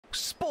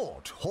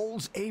Sport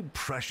holds a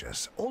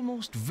precious,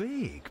 almost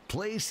vague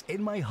place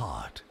in my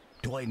heart.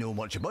 Do I know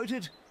much about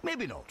it?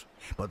 Maybe not,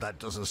 but that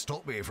doesn't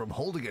stop me from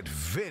holding it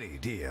very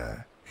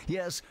dear.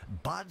 Yes,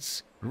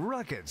 bats,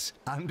 rackets,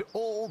 and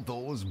all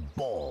those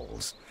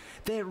balls.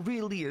 There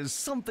really is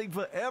something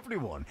for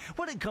everyone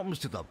when it comes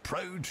to the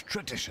proud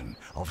tradition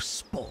of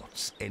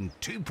sports in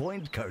 2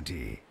 Point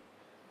County.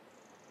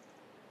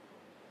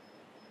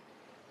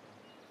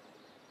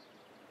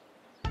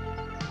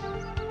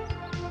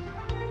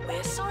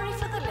 We're sorry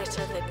for the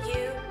litter that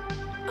you...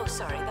 Oh,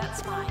 sorry,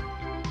 that's mine.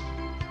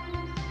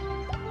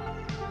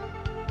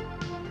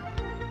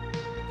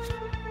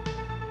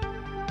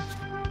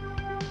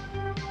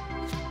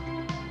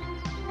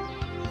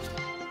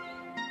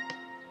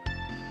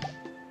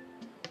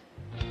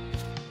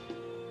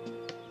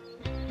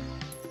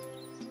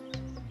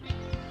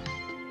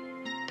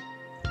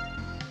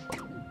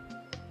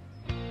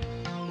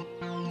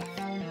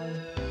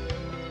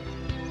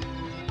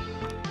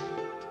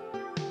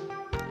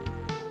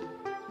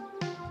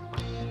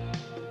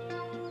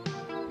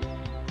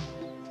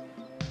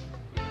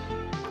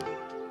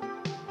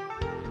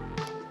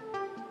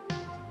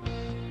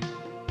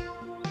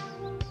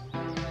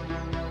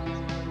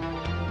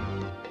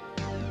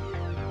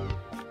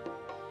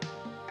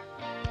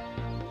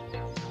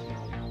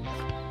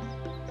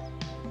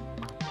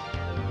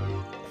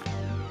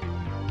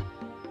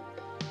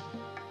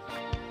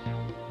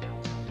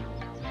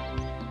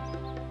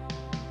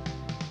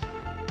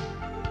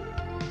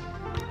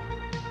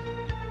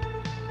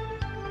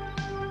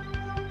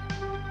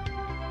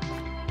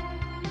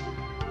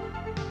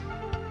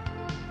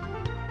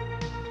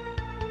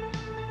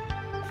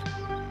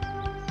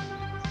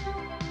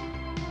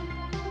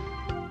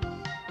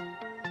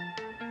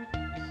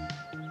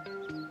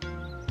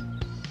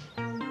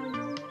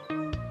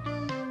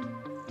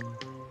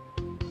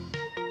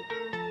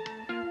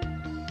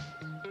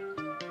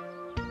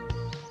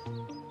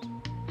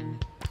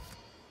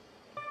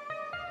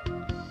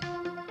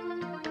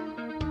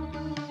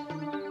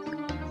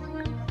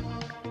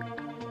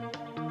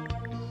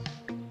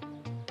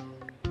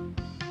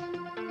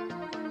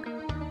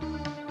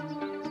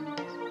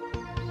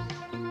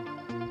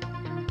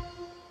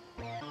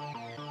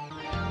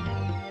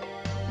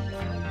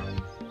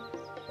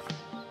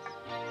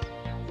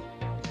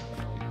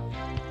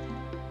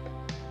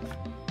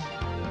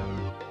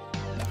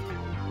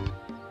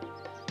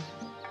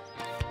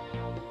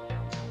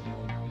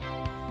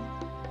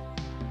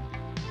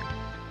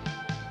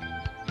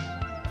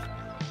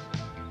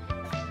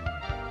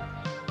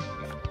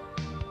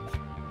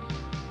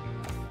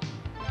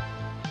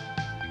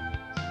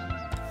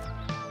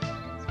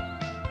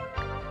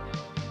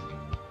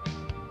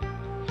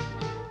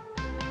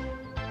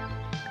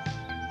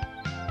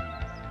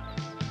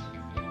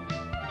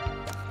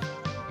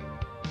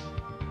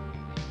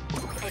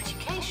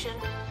 Education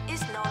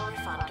is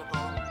non-refundable.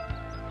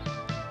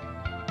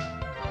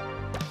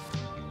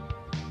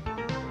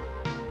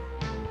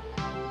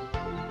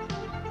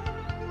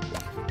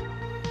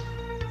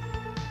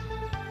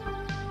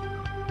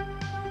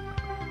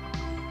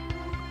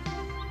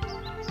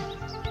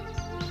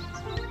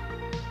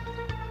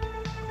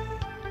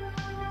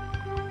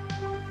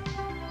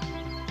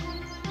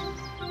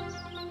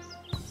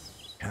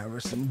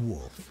 Harrison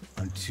Wolf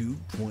on 2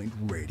 Point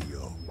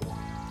Radio.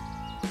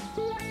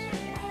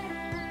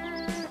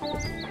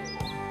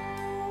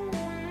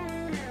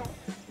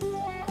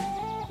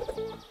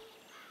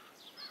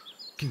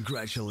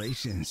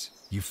 Congratulations,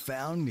 you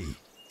found me.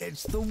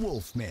 It's the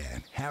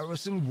Wolfman,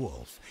 Harrison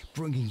Wolf,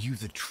 bringing you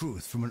the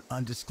truth from an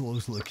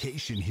undisclosed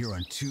location here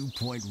on 2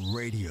 Point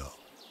Radio.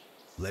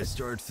 Let's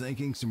start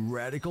thinking some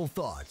radical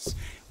thoughts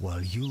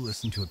while you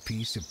listen to a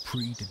piece of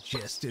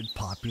pre-digested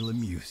popular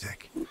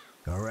music.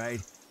 All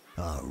right?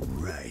 All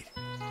right.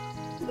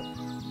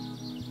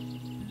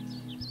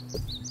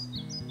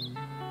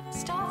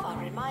 Staff are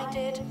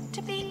reminded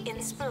to be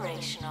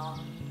inspirational.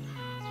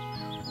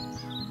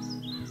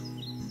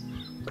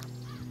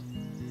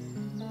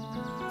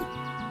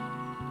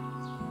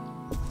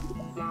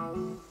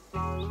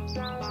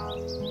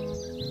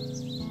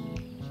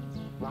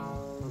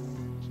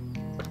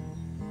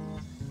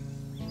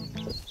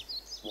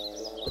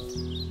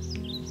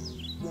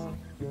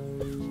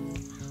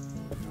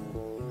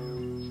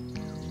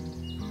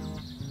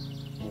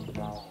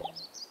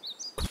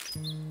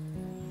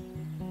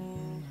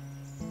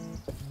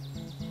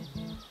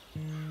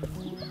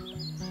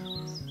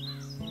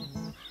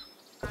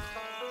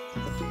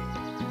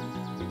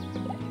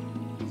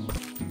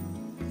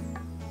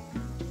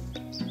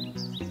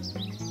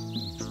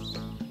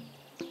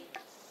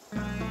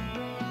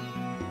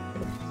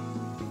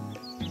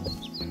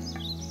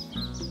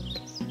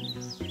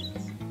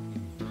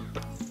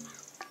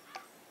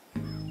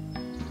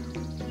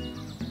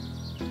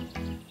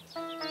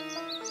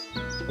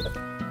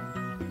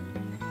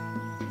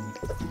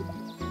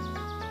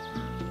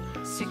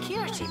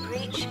 Security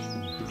breach.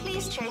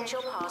 Please change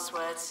your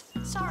passwords.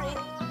 Sorry.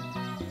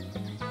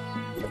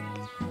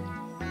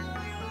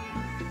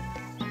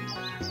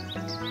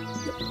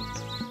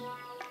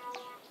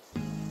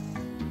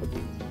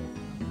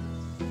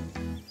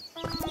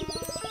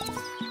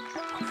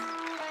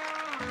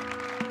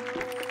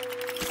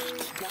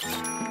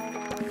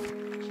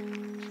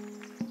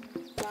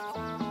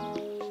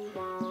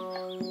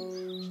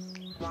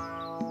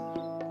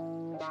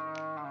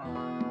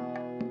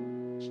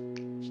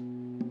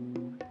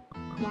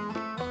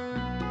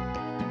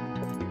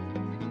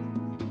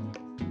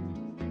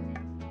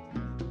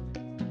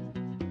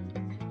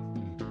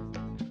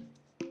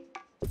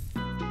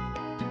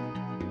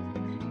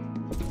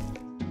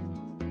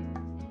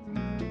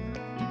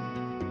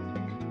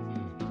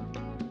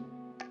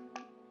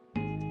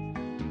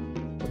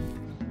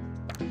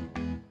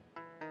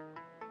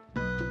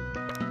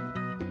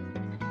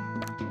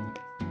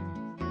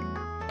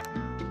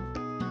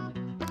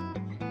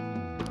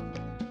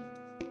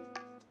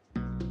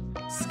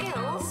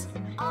 Skills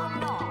are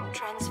not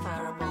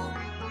transferable.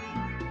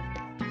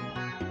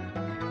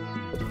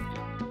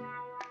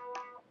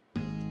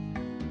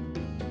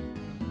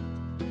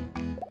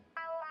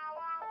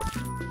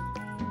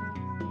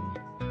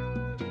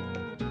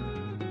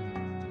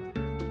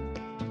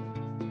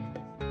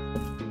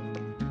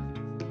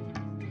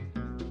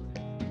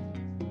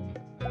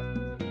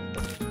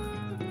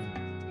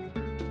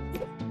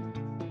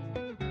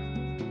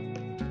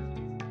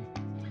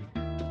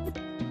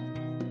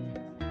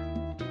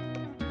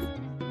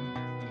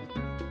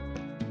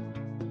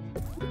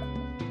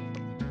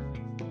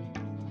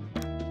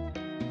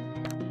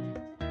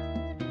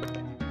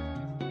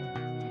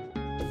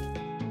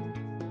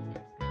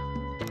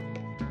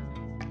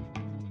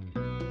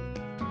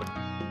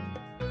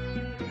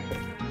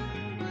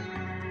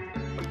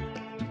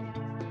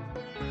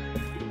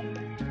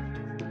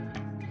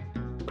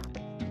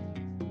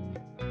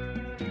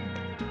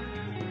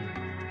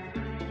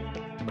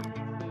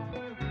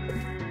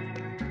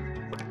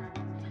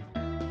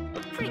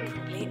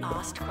 Frequently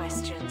asked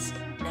questions.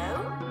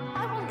 No,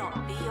 I will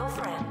not be your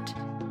friend.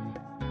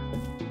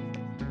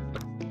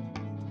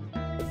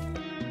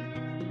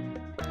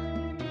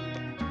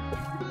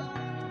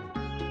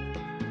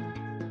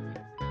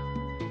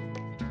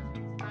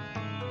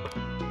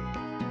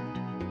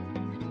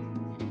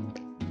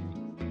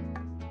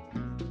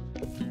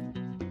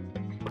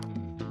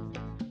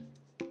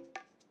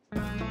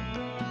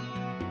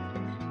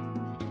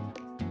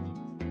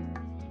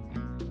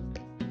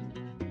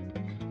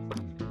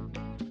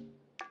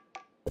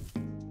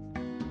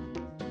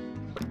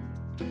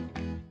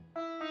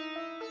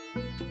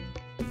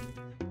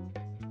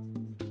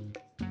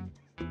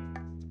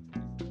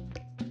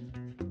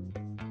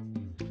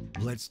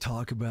 Let's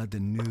talk about the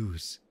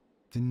news.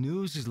 The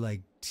news is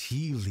like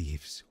tea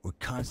leaves or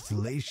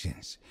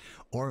constellations,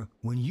 or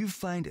when you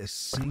find a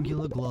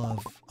singular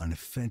glove on a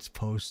fence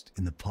post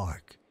in the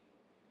park.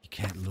 You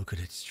can't look at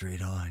it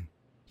straight on.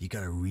 You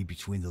gotta read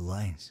between the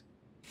lines.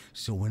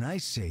 So when I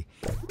say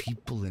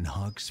people in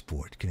hog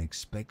sport can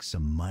expect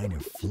some minor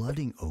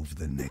flooding over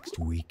the next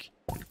week,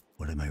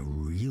 what am I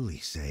really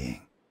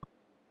saying?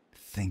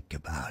 Think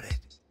about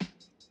it.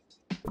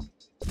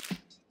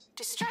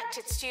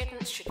 Distracted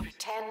students should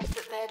pretend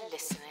that they're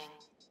listening.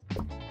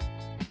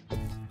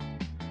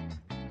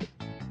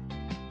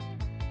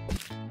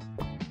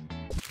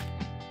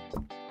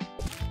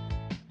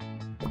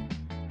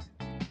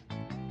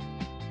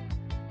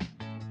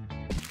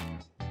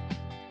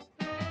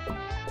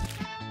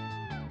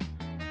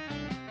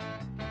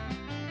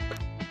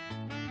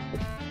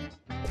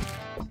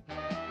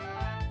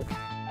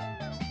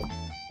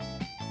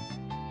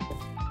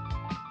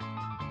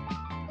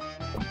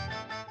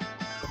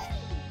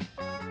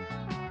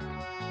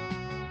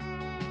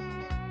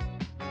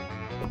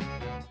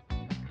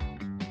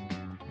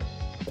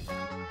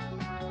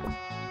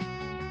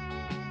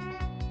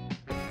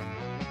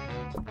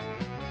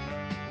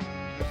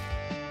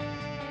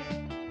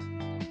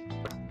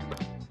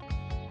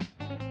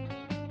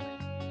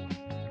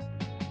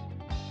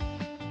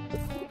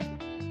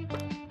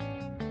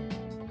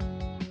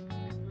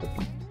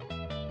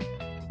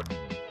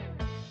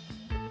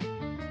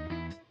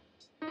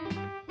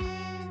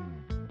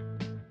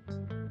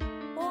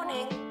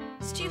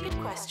 Stupid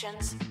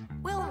questions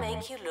will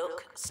make you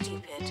look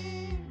stupid.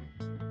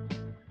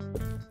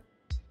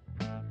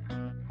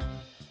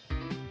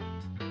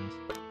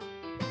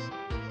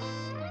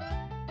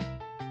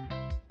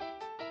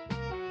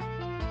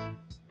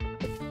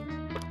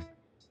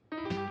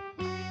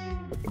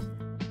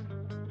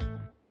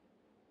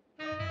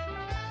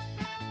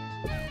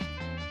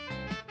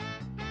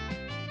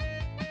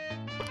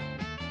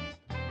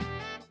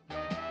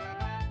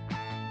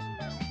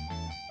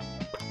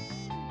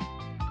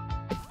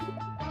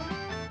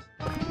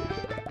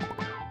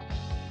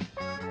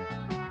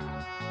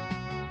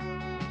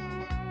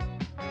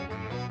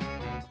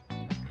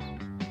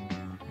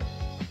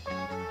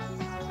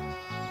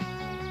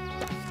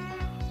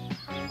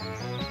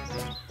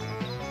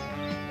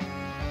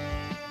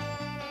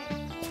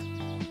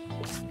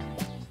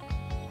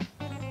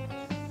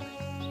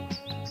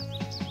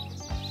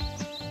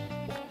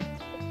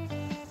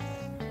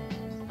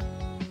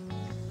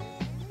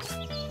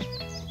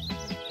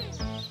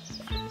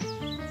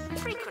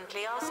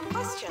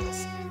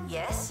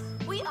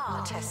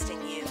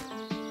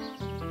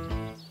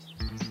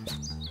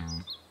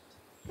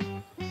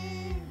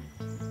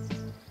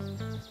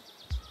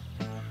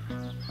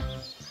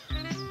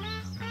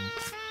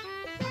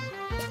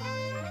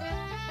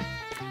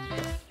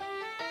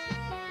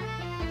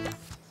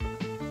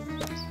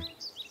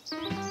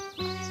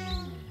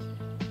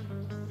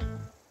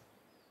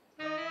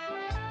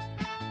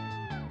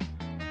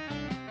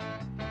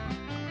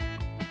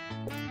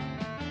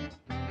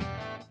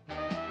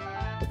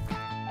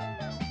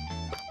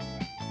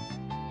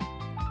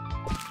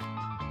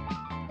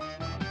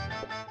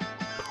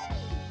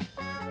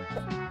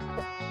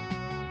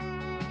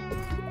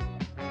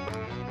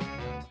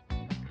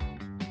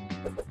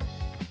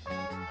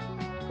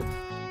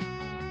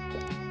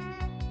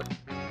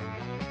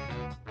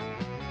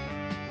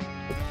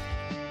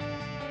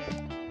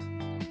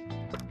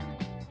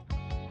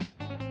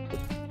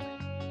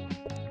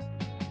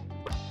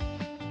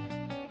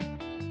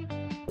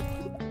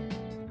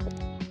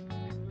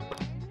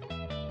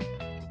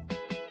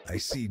 I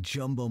see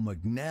Jumbo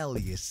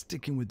McNally is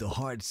sticking with the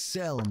hard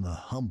sell on the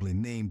humbly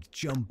named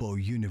Jumbo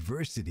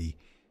University.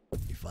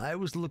 If I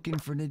was looking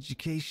for an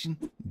education,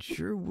 it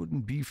sure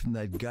wouldn't be from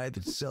that guy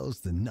that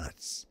sells the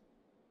nuts.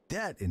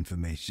 That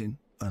information,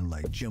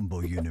 unlike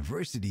Jumbo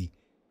University,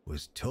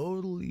 was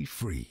totally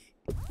free.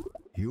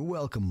 You're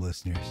welcome,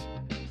 listeners.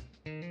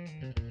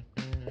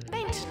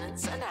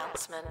 Maintenance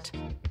announcement.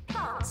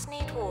 Plants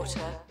need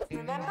water,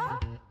 remember?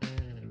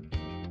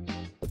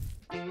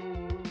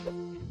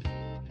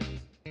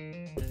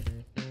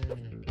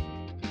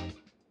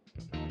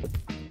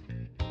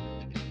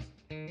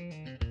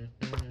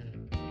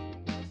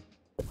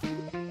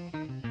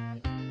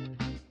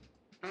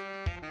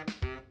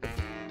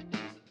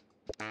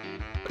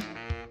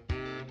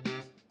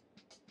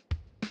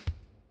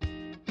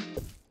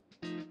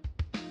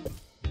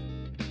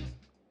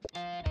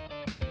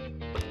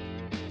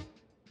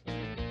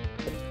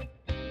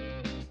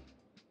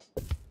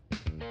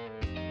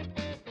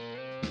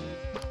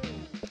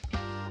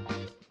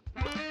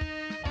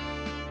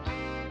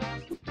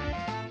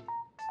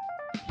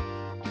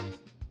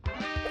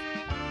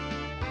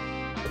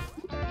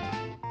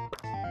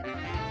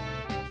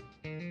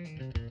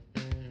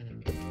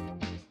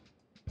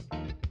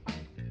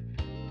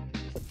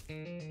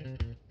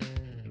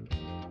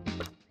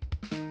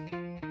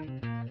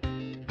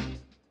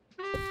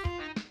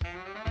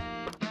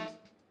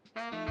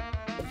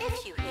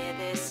 If you hear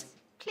this,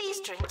 please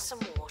drink some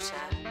water.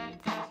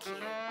 Thank you.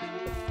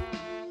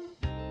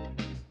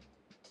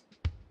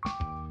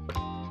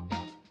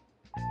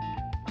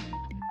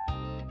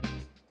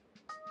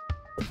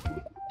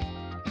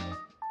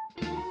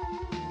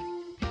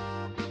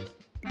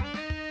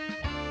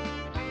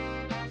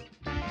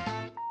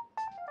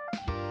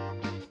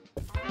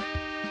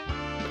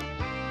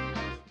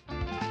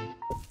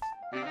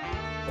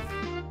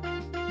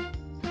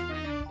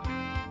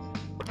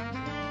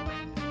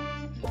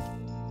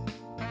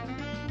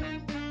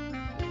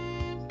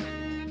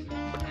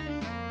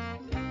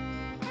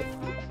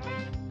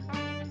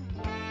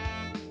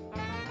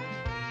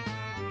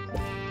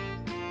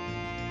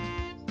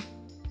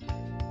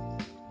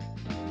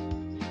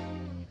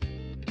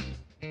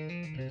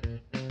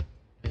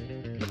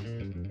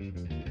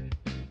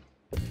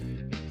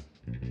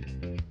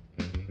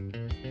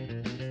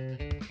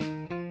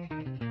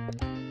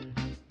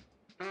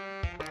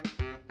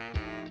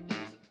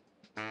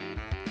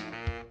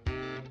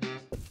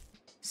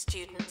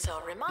 Students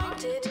are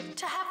reminded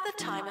to have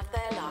the time of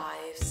their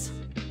lives.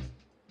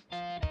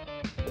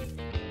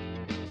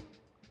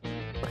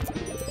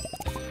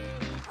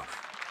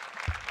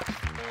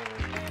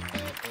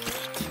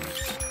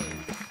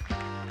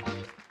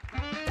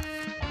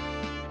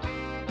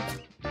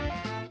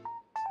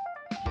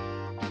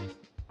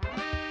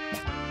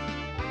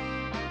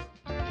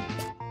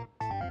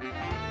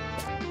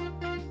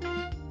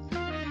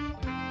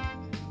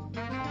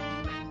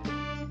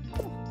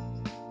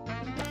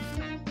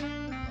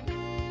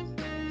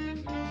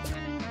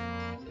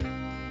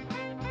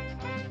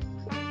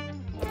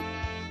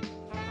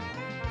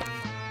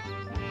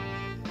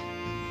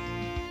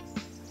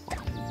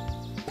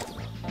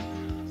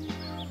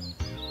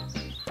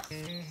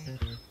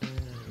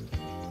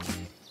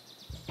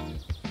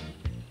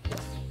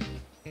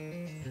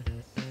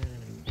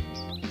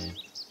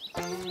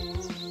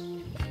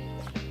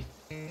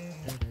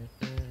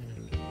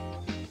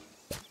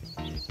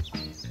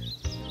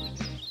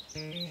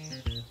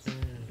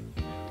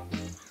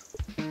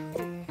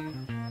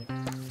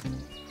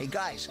 Hey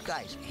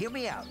guys, hear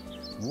me out.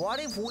 What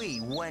if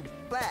we went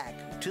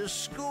back to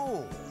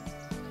school?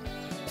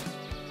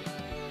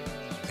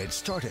 It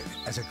started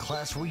as a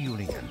class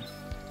reunion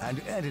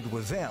and ended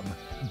with them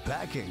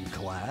back in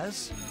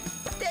class.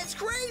 That's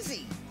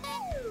crazy!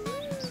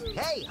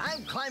 Hey,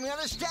 I'm climbing on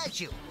a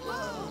statue.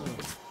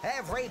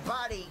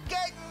 Everybody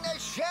get in the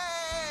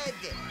shed!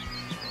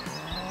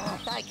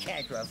 I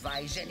can't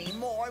revise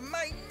anymore.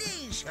 My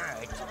knees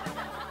hurt.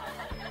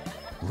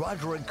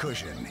 Roderick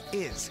Cushion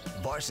is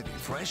varsity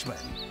freshman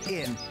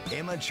in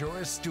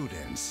Immature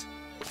Students.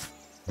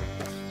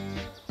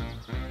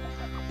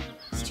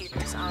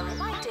 Students are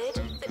reminded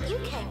that you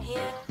came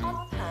here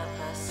on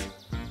purpose.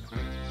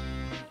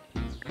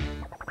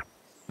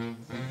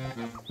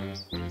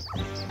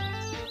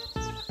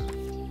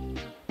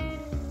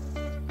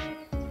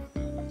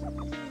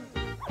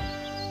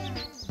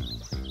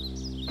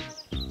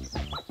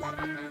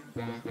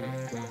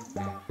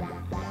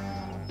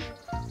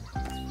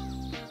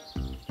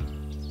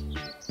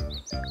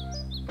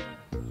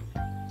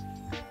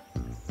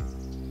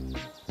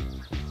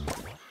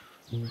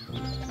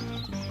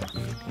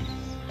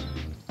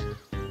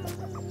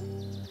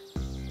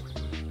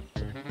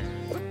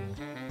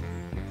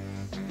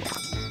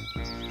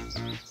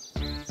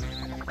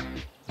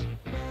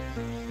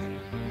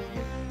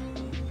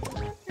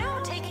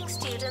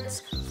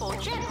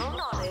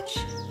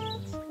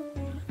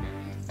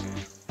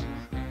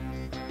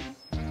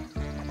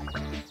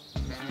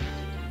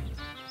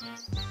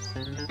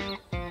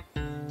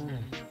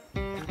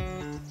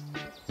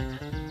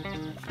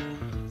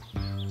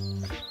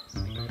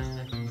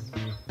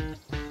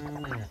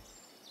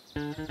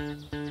 Welcome,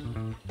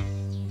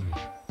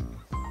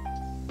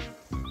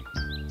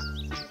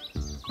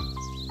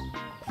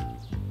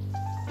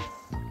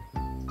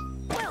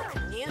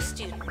 new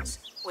students.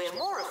 We're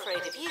more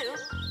afraid of you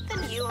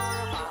than you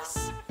are of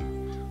us.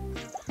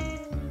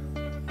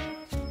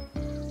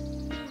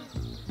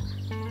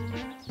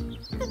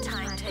 The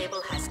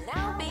timetable has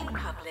now been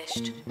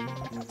published.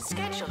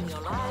 Schedule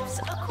your lives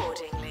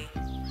accordingly.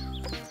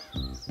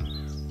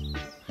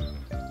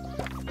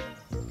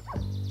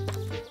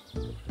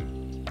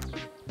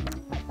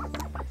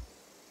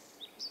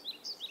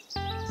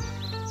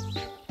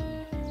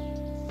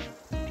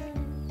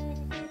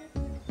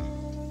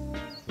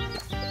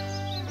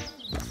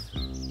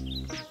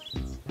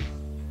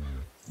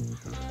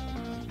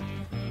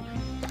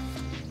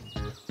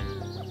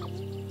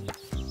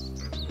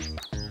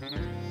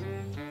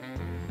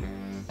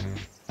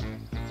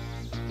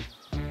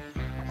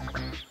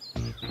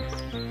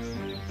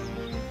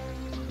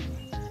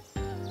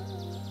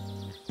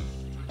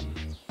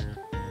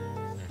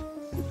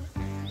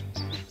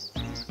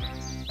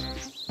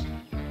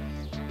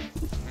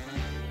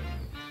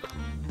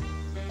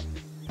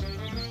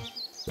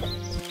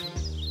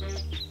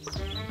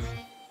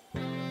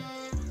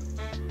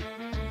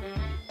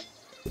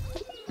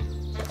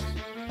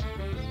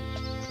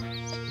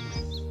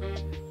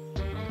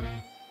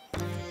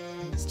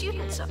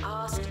 Students are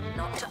asked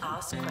not to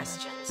ask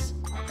questions.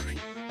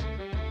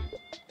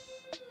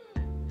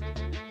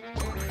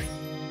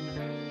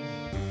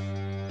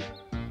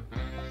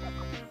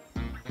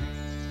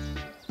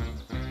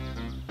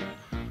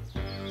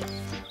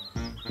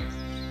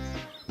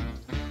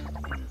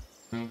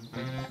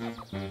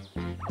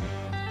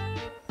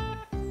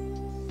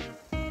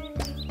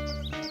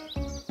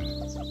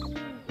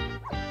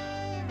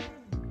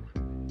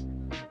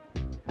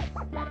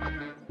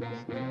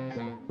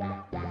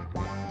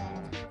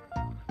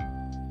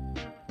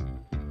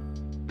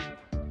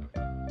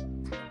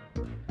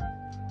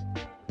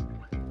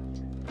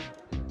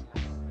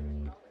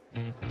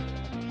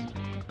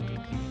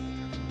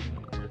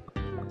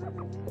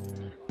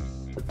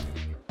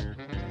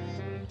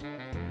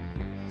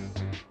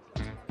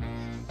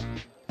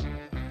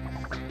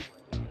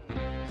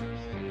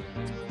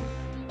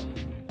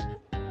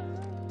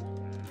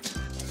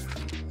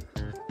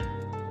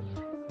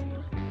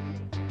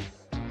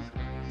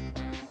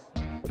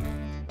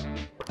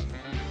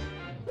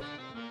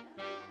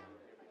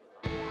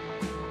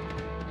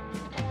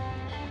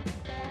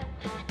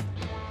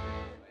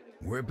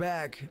 We're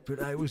back,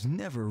 but I was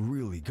never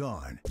really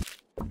gone.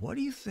 What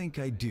do you think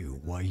I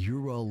do while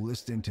you're all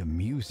listening to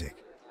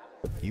music?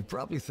 You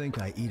probably think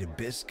I eat a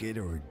biscuit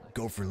or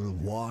go for a little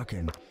walk,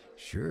 and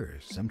sure,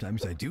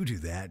 sometimes I do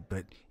that,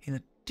 but in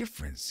a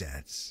different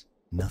sense.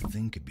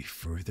 Nothing could be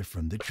further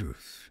from the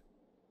truth.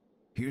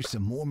 Here's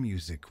some more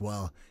music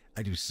while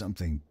I do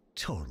something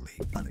totally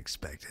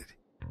unexpected.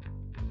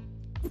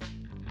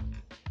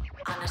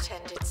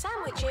 Unattended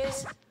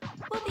sandwiches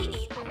will be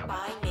eaten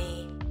by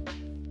me.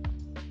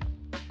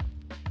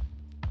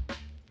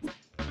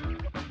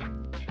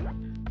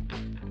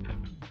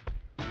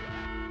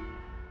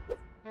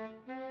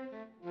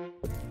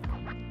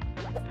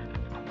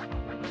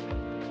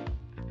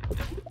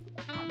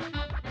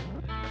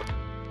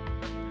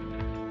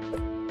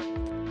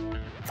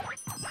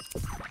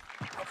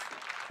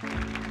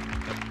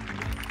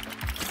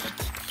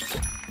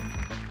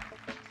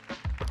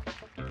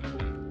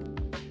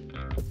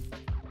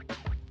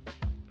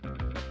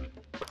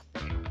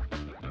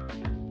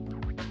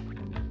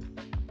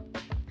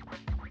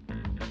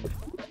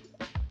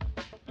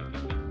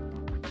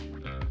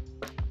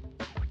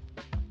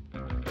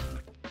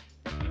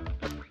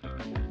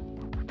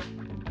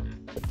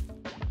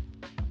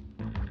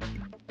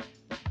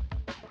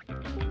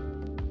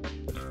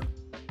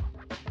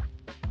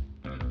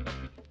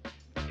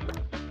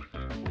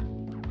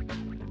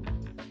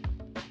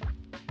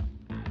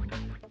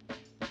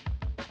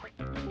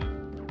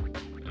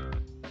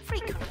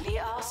 Frequently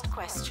asked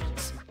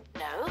questions.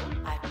 No,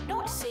 I've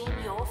not seen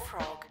your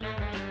frog.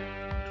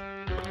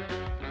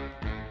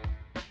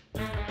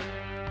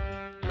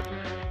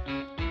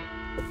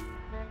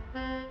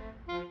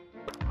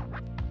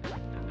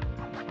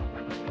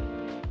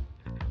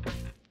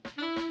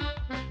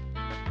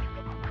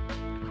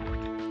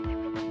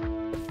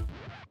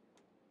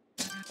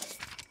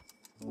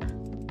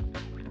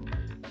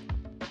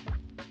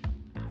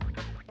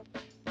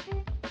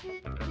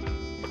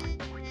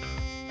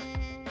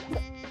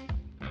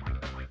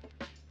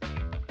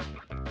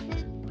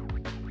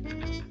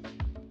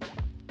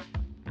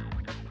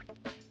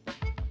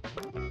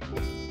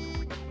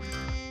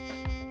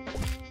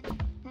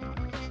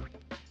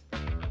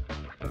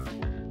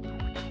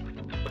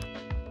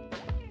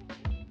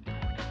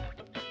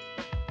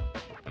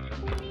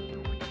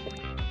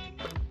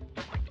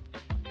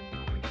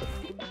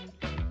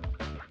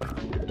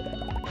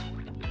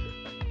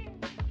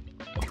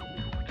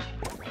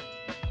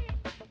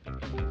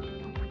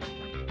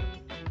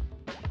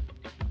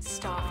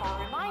 Staff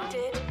are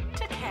reminded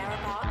to care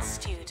about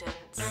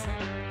students.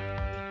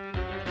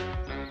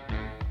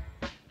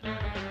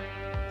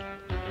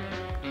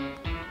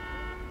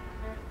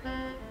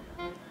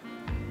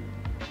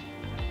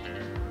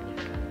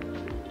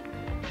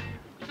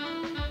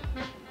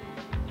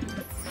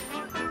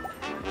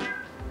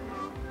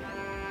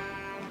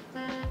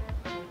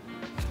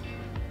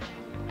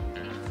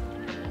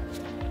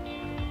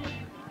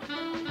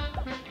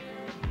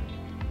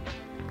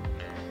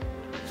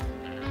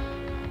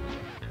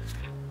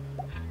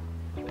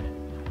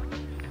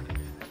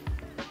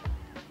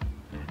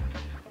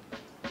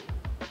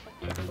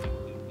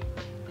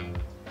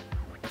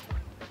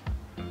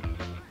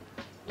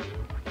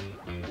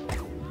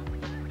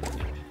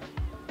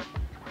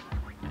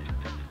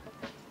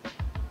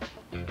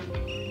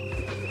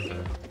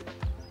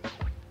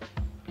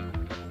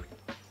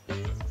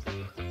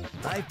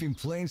 I've been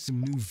playing some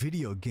new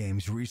video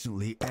games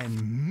recently,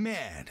 and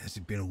man, has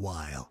it been a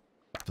while.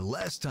 The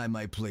last time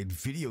I played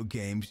video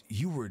games,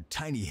 you were a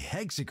tiny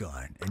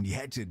hexagon, and you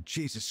had to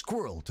chase a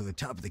squirrel to the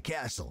top of the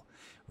castle,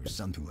 or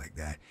something like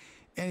that.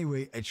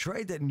 Anyway, I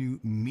tried that new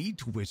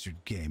Meat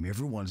Wizard game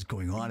everyone's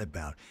going on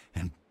about,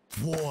 and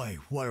boy,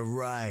 what a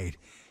ride.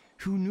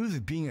 Who knew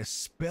that being a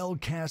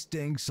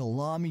spell-casting,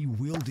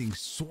 salami-wielding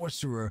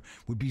sorcerer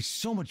would be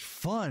so much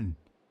fun?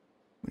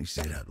 When you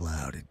say it out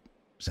loud, it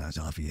sounds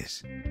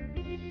obvious.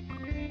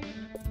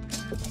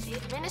 The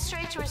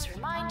administrator is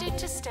reminded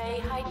to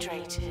stay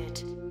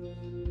hydrated.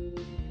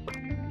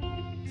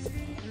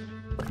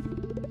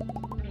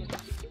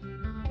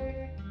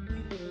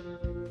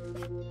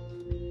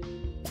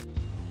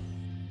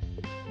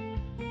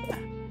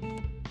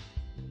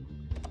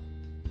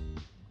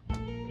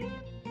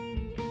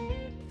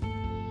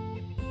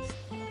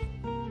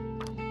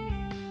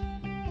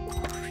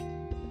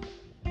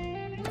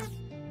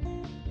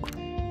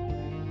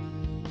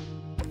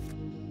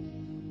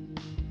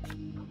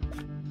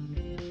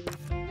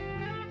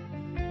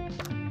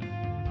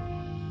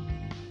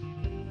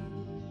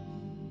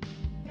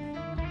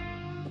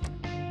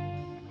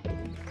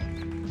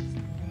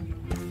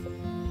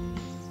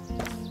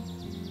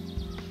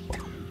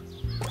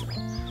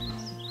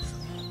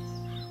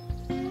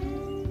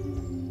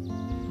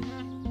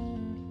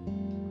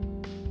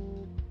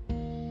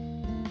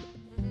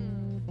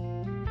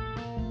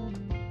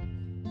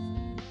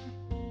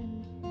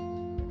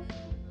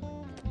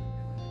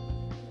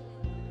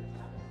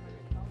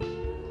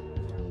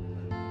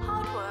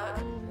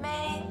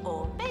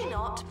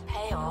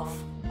 Pay off.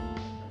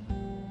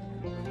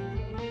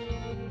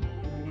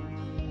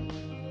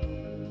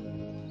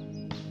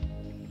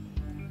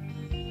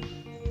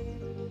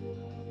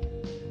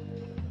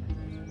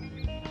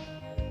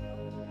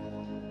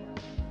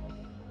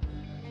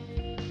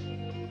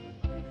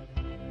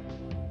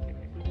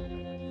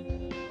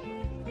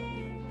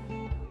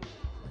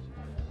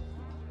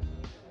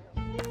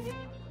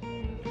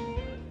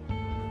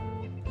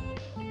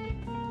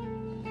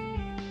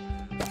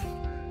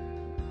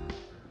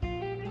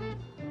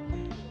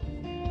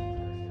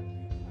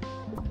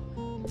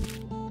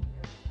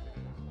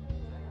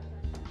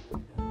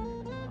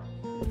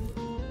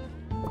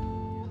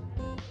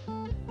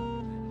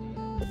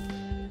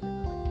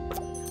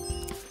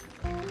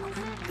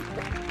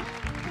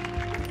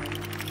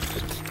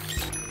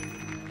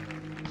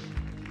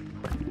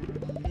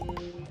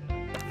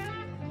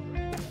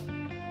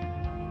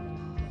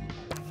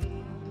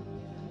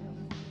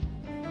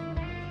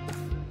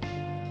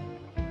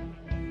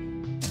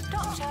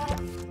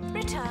 Doctor,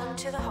 return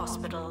to the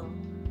hospital.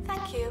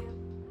 Thank you.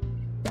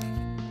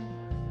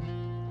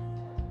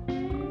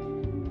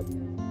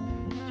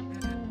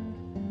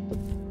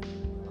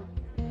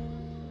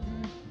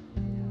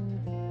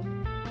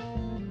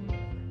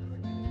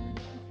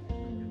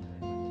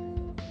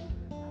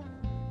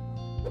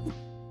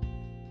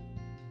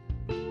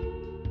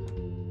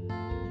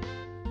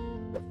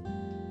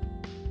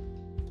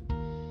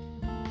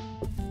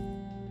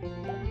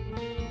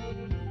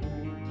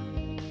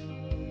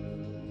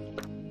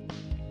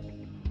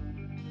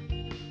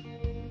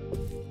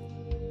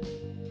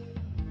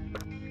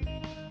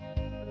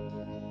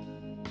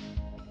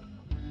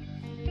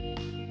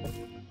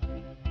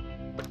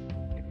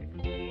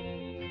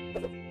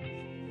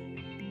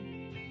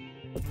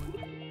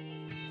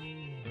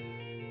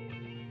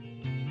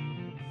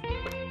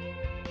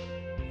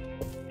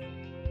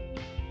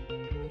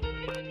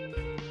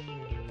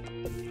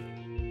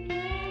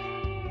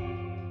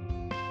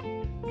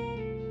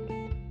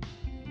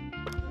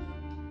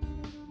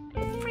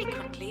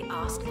 Frequently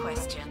asked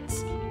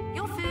questions.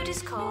 Your food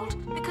is cold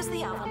because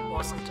the oven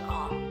wasn't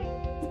on.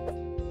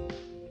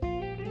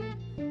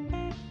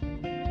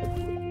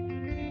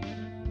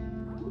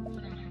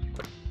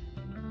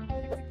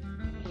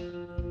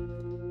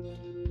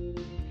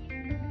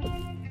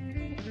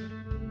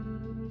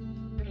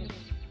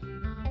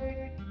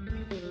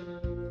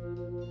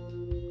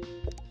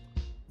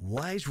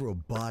 Why is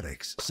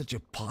robotics such a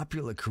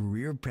popular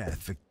career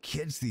path for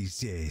kids these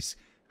days?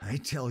 I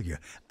tell you,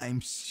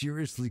 I'm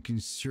seriously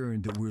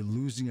concerned that we're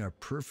losing our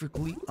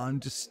perfectly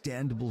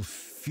understandable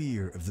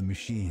fear of the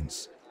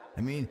machines.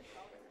 I mean,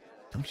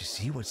 don't you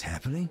see what's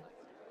happening?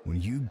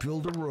 When you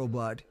build a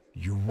robot,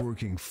 you're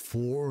working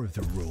for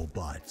the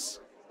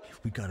robots.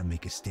 We gotta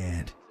make a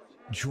stand.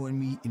 Join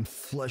me in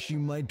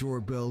flushing my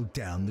doorbell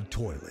down the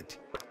toilet.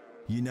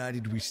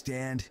 United we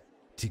stand,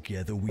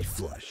 together we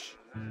flush.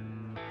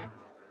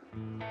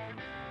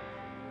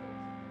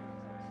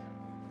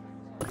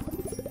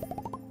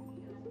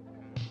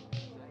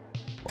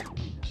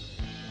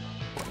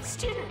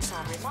 Students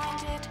are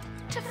reminded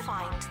to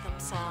find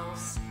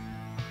themselves.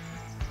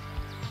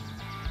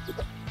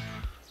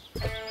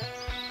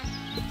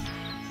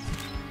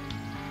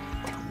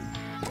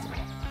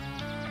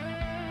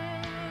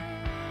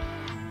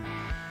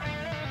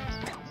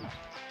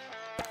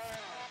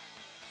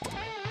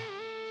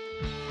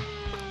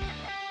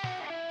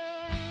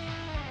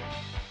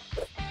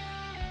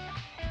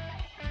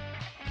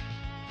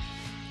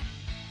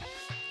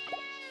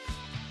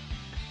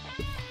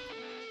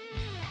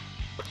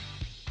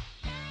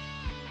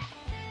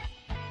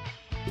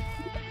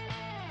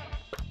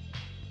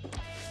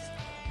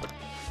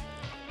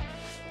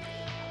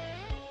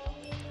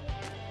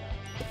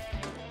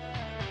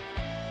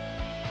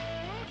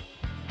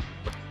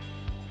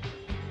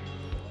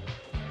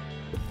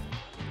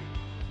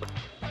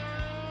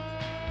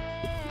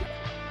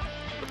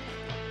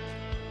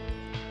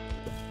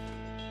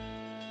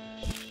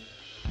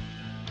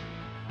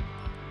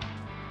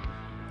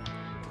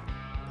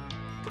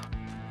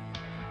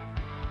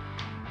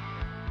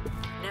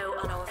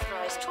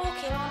 was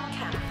talking on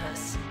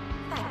campus.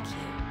 Thank you.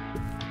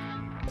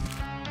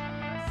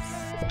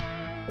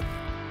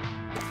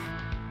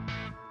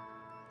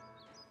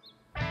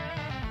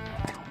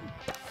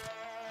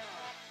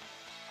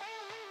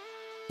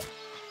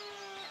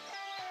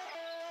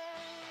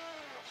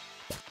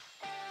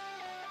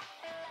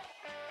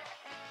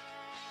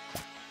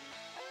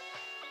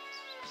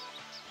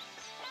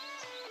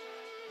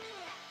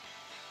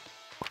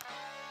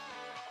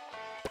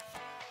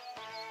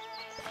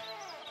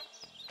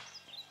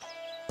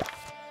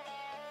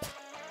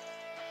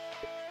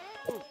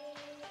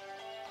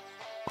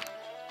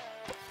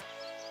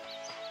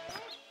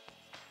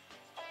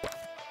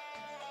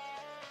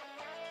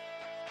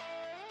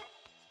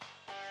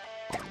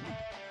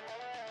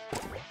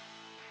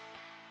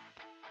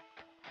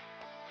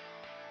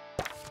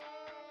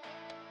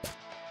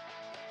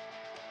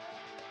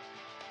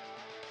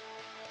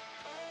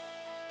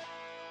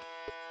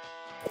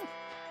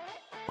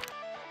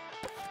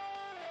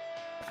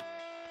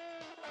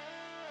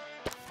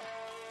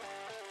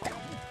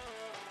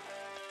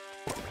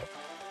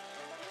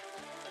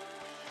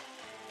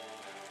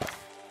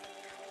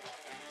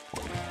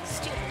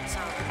 Students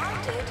are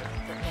reminded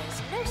that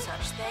there's no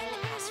such thing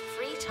as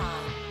free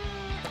time.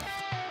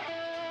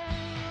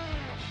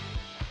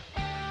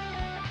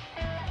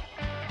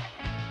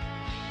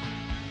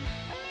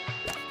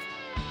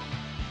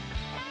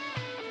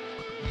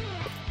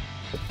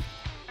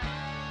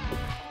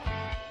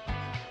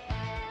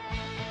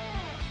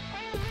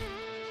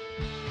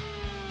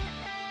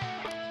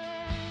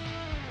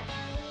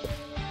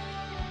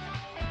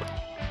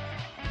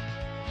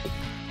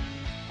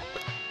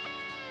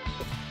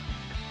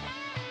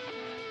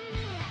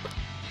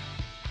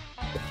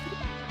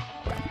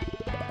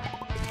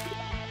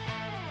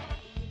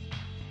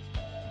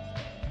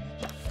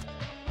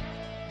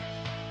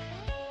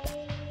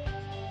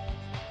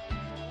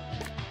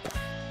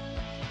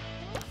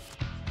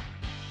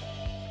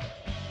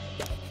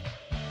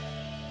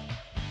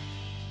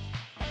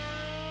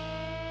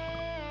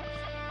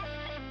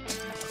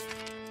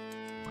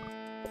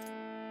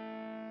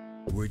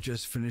 We're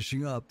just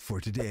finishing up for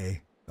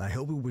today. I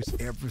hope it was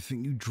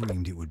everything you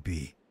dreamed it would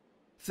be.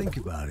 Think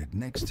about it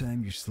next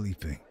time you're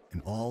sleeping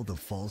and all the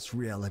false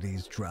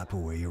realities drop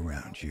away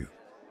around you,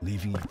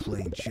 leaving you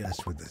playing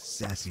chess with a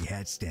sassy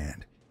hat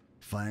stand,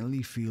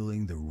 finally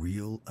feeling the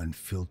real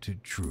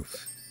unfiltered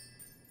truth.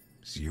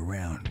 See you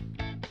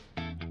around.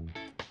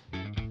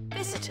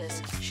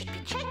 Visitors should be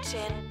checked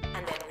in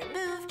and then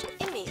removed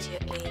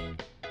immediately.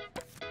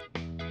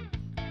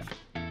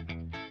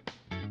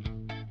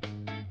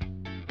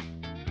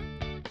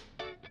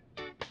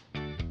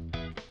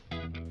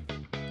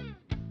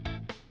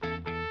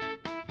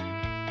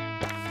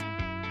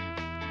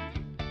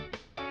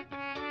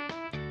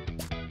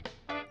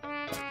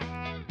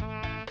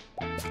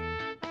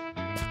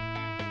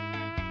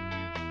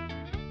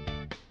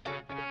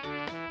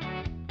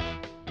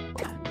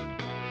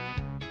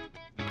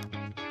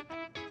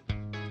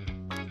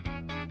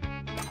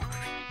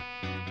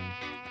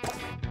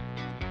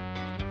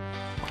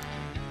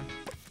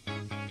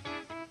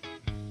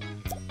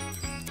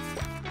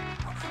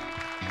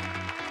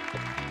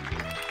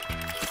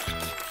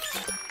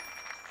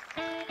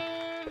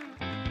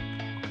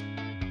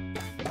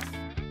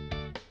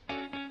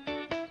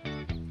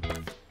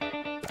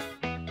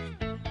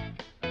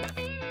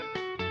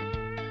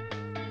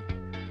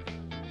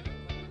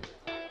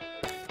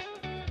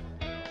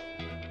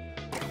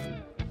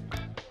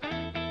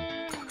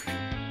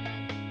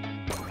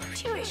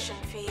 Tuition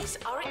fees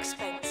are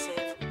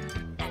expensive,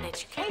 and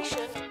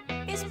education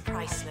is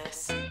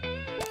priceless.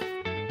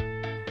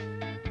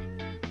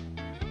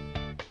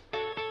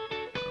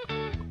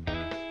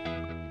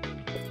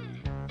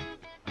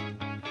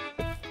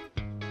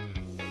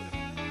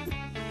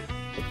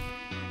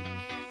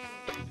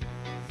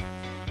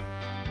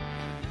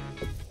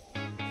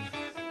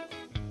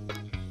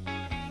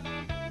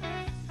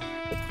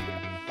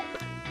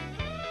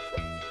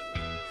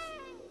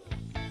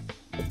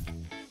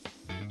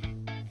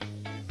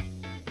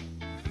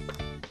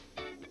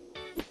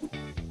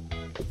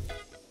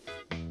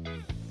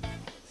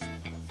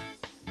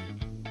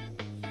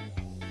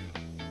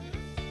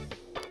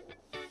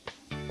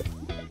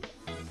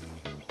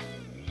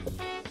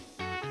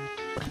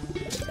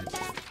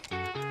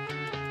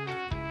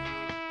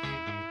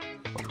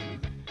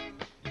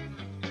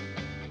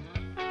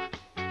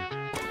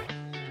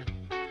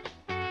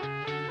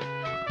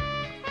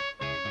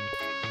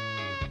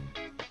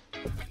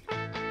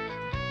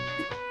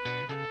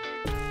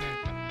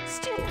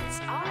 Students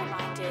are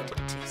reminded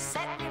to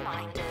set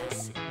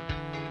reminders.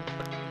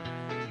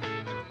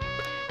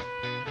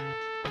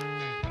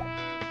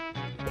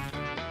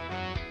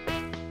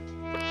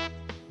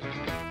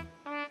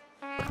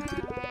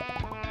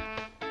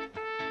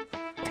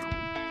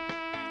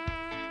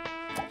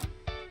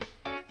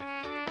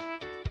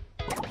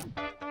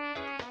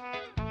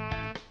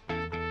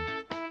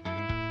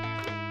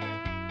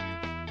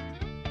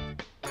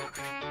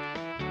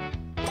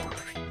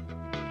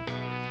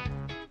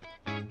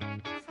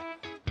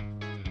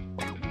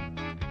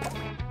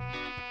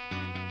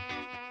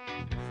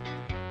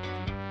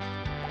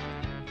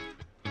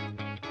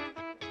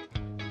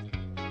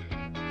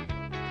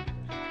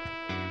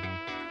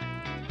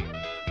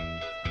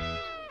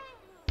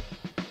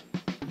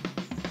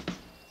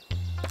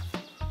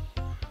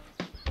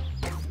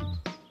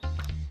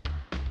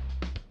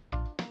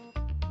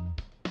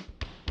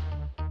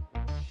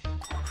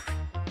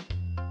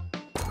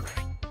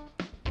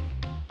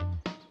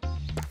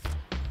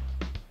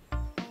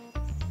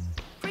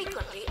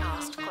 frequently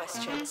asked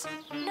questions.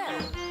 No,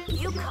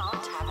 you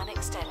can't have an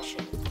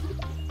extension.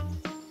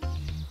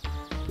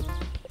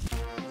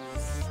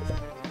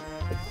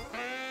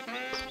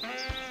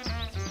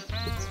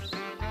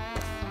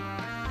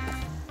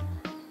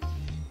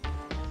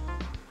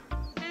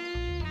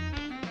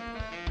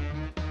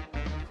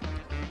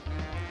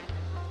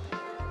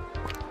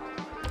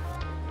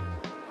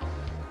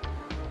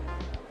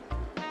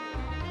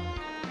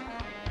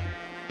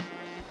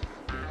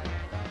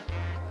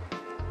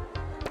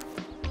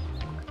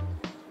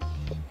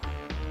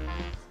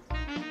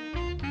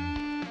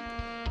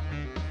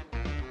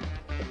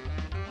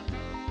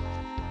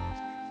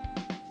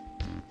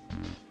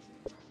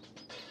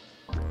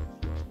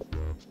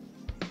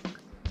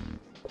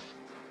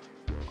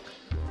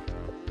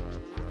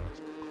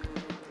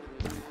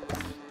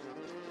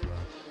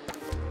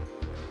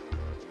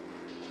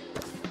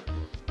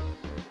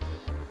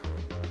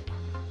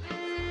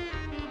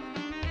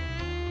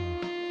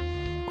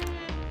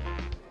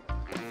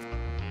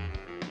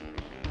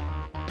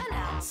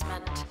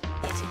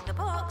 Hitting the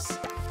box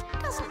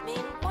doesn't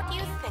mean what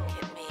you think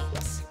it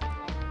means.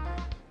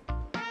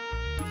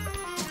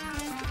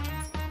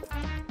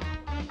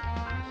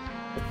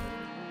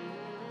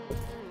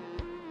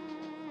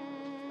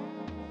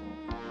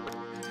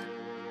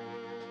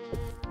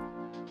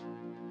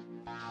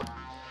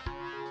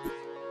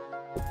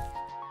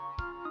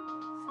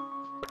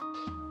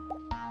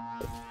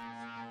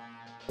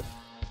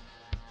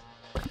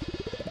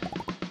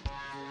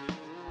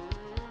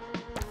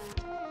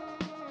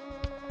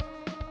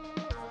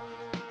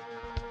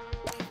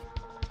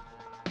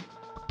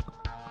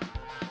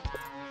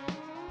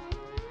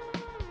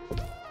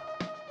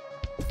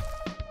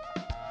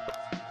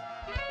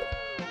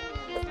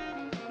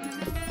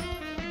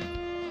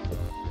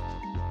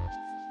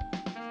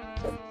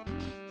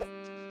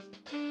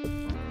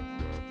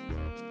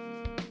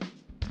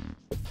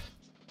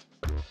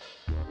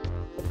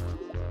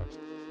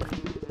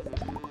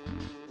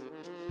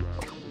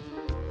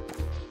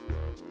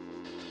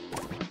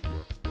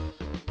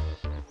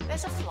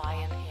 There's a fly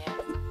in here.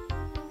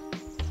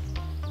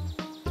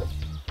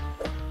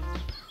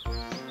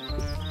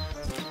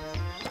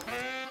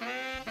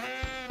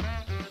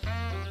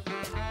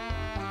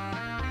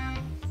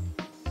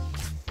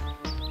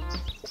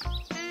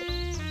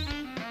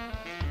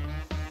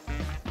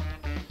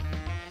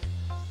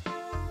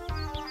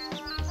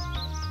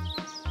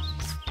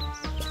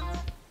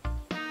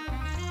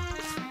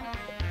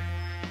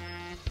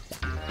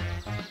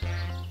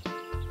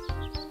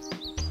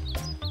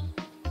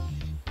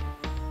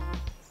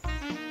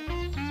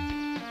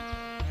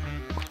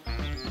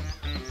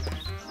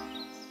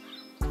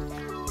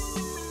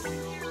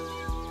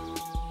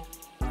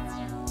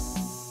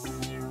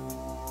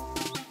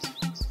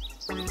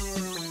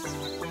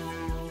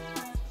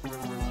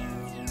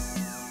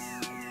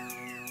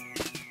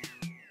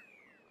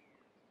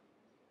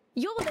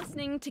 You're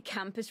listening to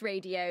Campus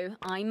Radio.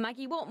 I'm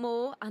Maggie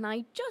Watmore, and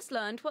I just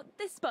learned what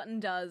this button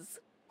does.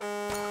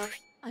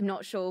 I'm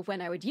not sure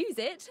when I would use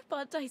it,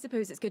 but I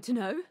suppose it's good to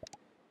know.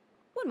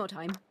 One more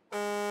time.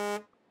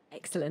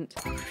 Excellent.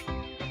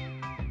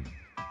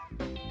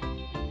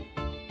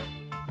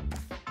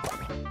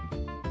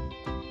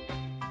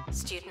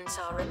 Students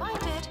are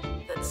reminded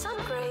that some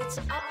grades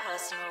are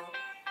personal.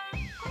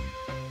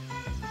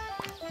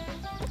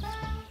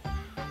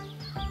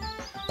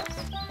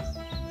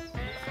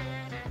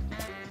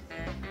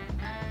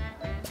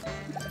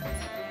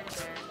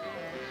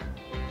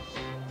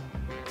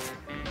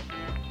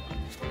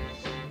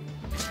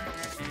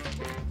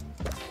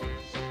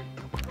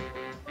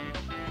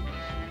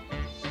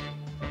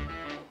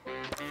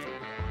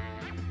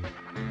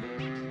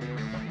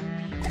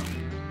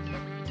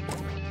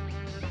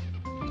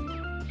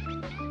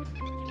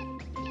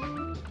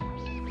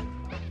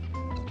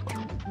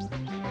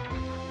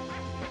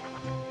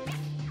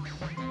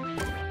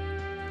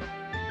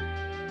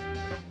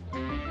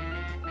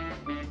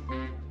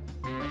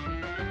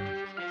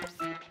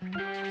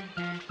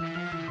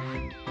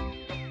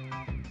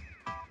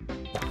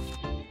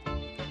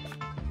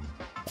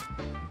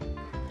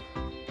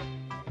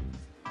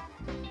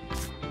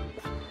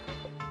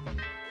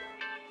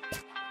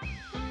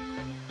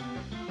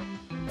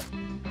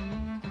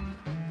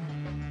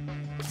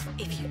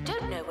 If you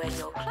don't know where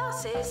your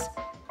class is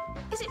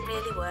it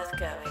really worth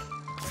going?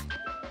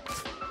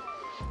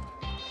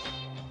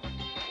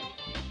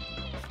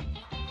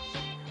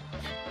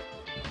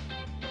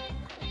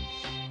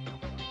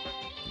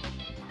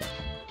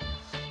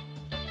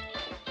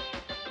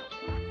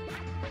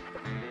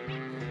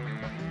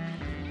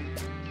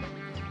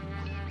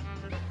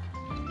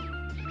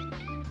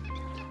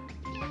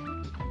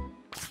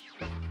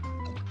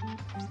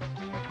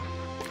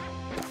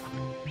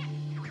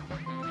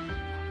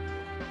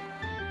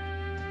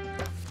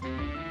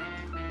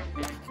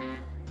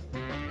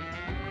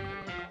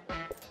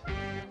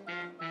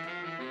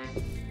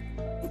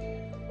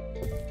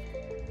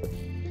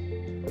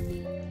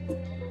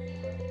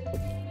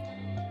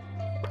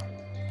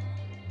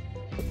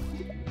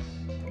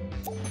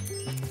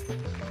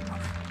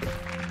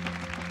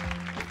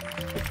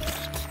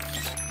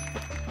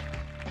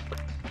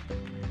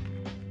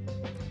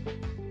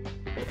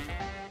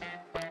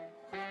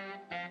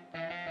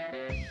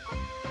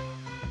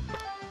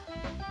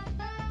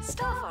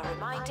 Staff are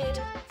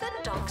reminded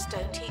that dogs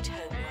don't eat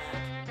homework.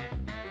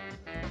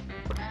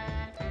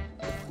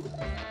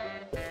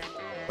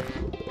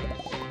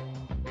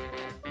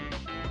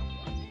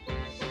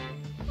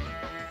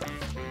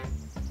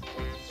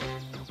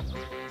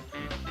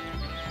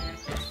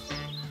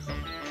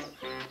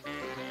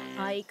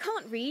 I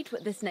can't read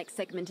what this next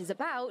segment is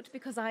about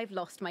because I've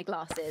lost my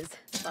glasses,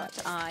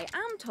 but I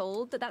am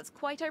told that that's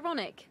quite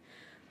ironic.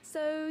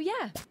 So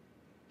yeah,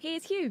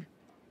 here's Hugh.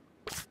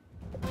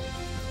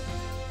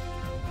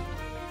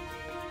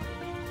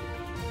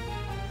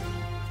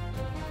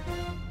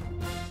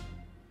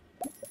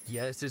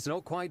 Yes, it's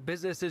not quite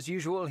business as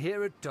usual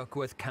here at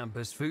Duckworth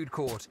Campus Food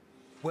Court,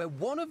 where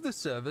one of the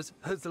servers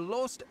has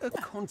lost a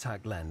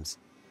contact lens.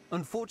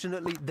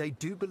 Unfortunately, they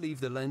do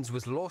believe the lens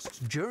was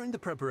lost during the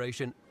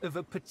preparation of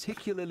a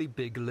particularly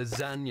big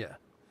lasagna.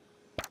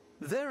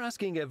 They're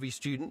asking every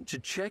student to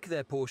check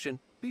their portion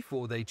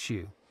before they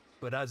chew.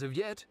 But as of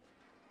yet,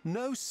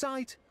 no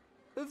sight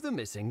of the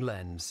missing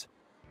lens.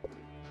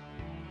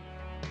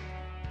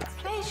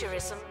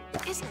 Plagiarism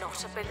is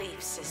not a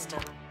belief system.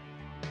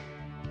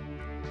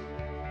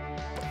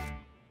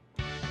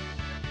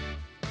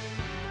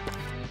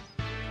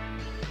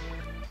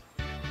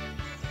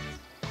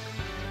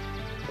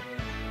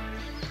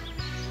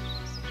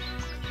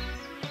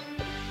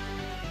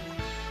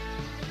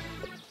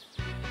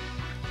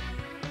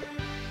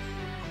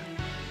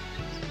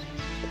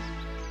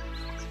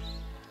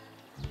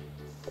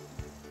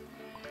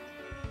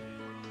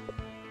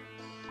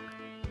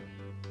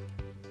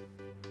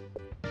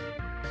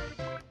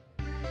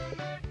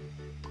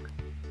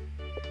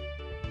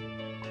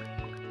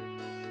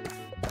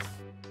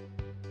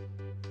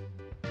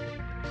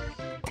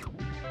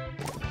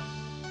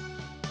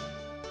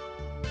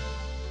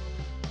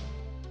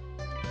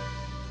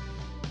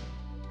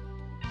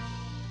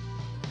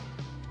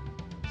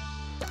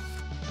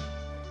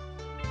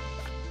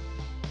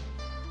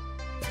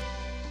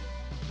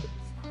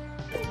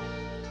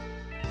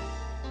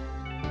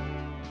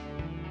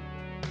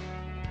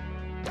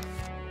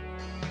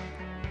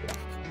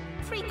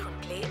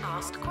 Frequently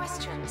asked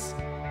questions.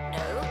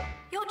 No,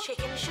 your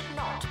chicken should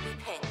not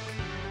be pink.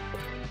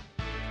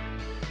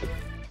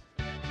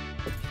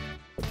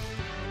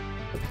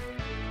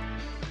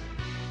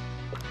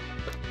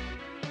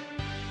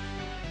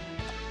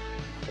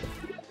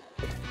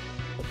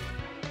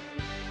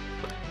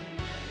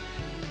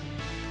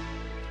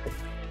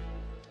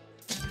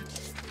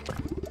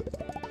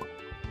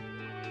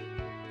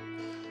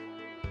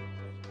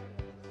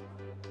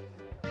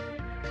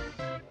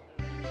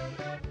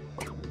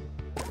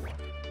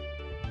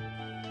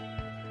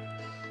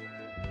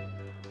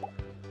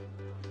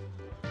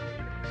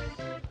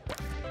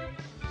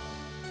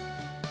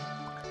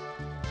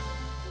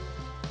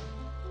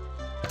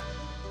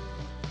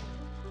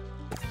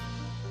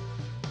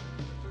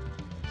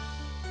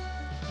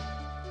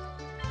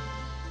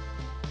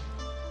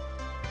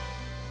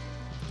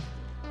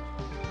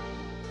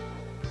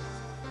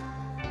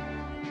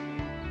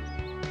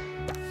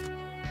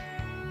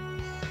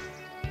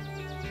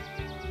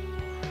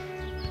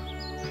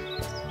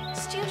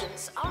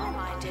 Students are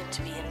reminded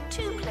to be in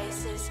two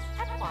places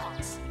at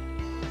once.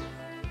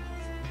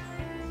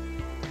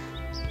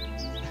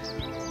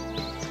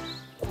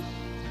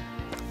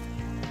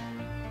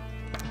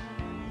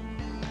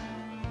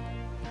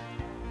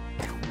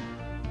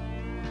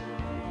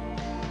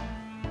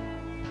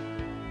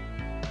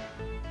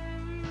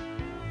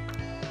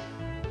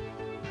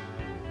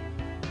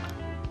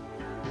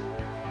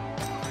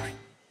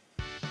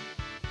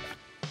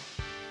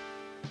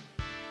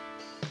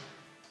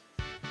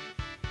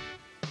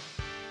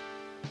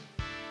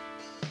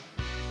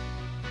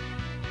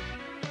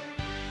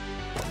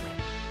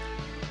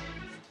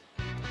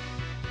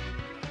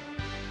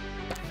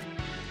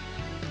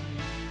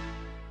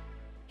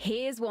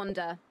 Here's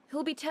Wanda,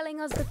 who'll be telling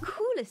us the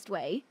coolest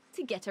way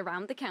to get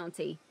around the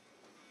county.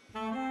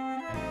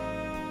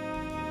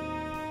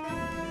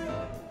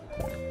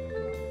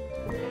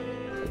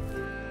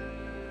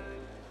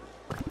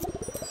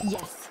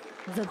 Yes,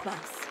 the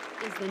bus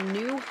is the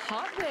new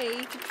hot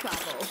way to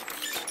travel.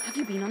 Have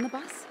you been on the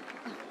bus?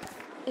 Oh,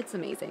 it's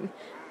amazing.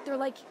 They're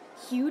like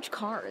huge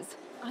cars.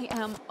 I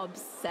am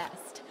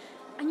obsessed.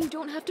 And you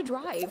don't have to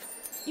drive.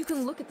 You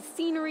can look at the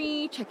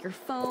scenery, check your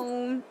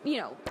phone, you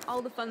know,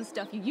 all the fun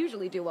stuff you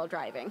usually do while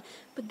driving.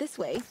 But this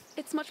way,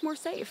 it's much more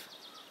safe.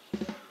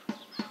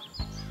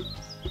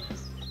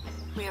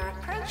 We're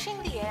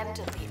approaching the end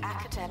of the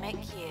academic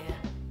year.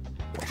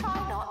 Try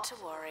not to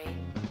worry.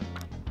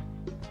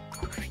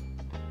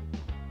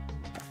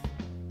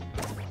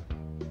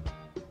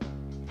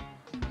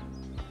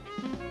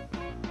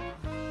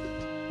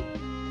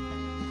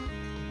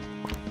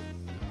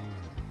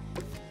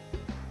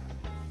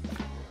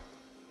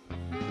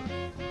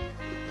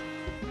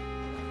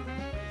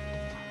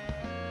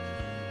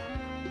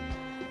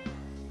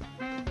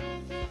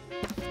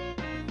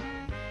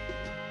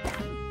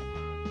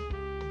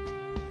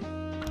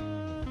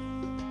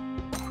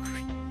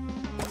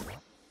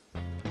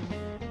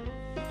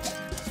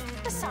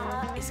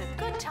 summer is a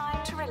good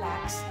time to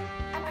relax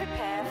and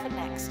prepare for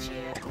next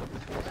year.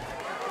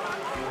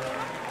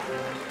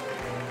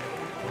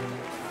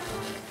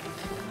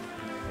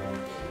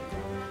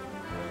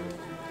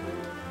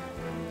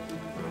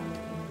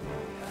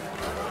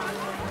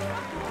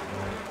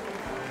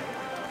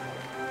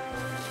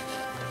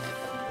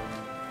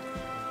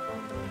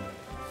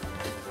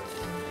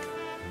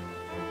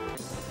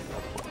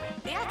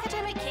 The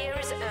academic year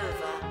is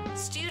over.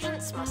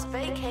 Students must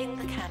vacate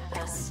the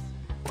campus.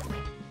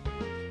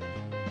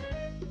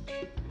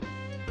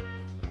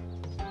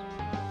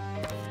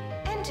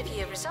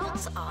 End-of-year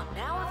results are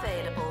now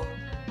available.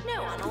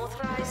 No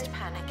unauthorized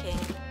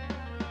panicking.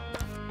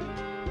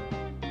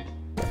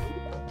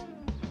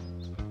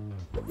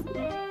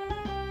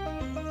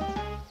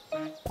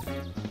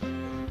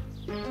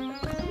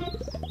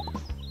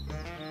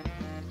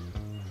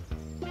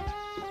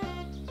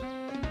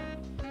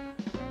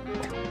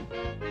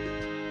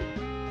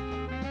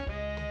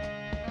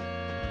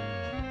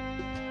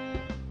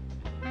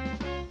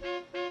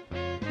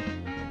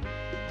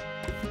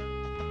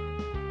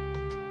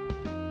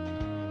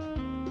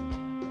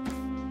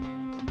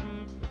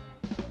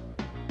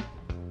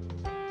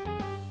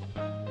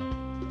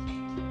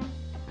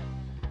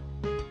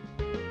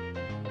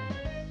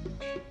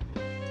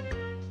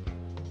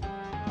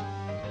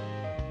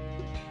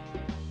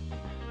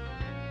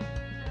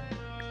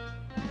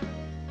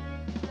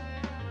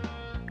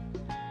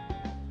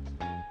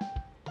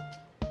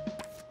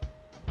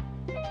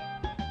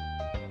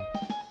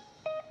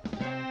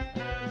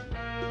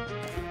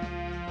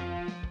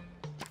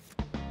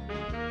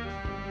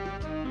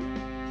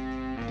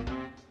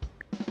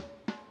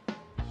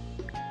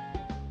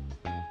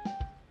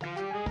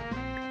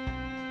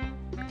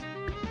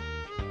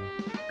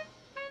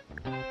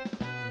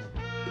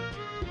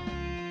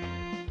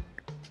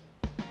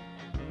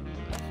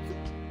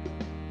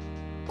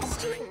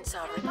 Students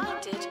are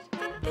reminded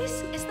that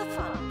this is the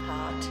fun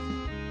part.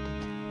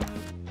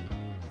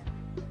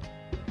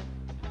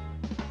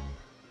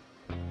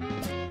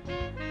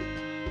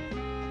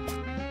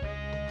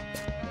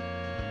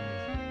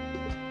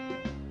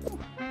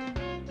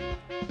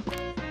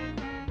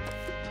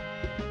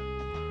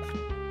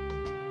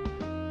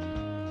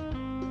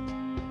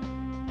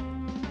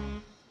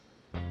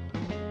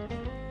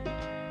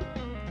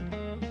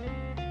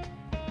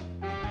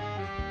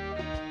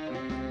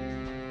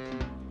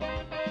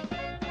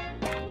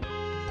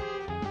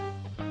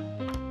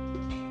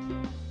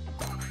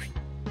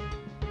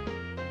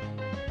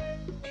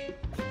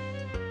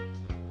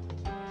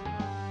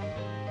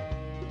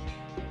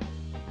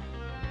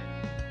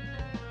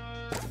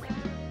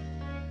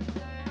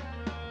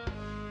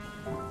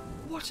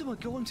 What am I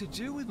going to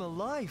do with my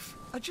life?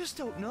 I just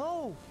don't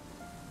know.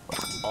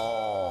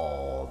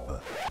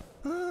 Orb.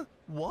 Huh?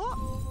 What?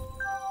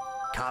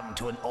 Come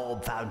to an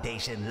Orb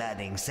Foundation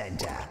Learning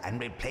Center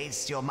and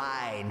replace your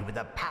mind with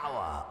the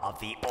power of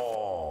the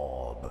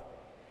Orb.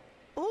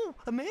 Oh,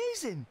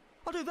 amazing.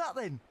 I'll do that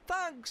then.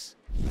 Thanks.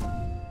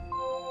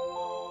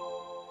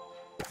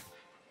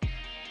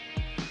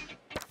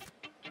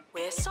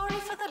 We're sorry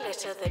for the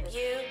litter that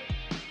you...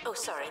 Oh,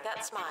 sorry,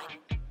 that's mine.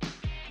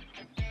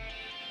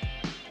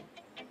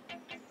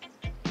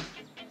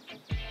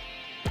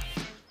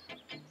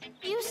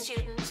 You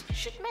students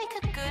should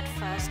make a good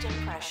first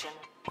impression.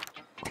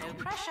 No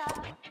pressure.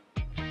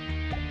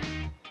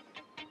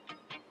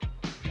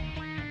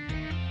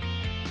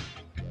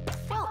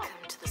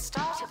 Welcome to the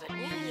start of a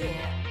new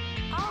year.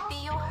 I'll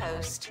be your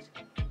host.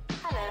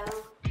 Hello.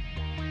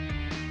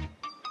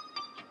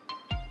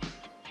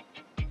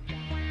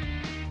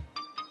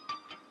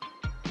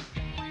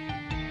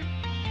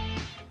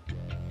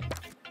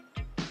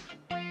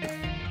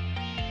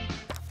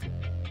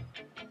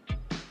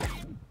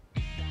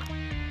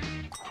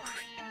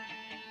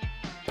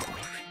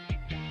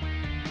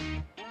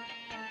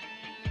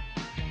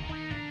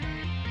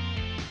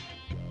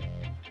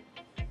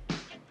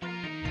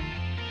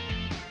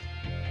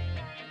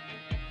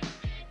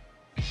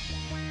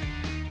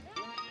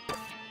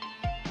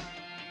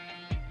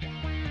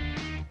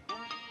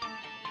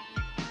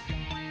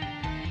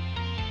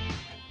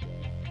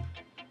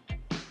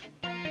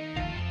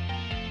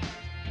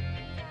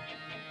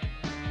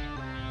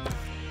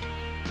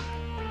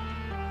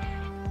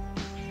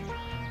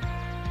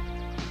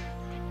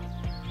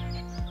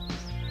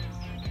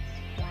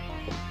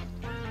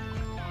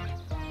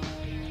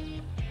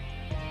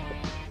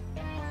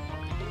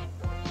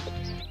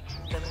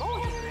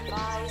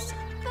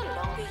 The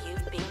longer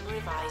you've been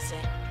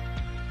revising.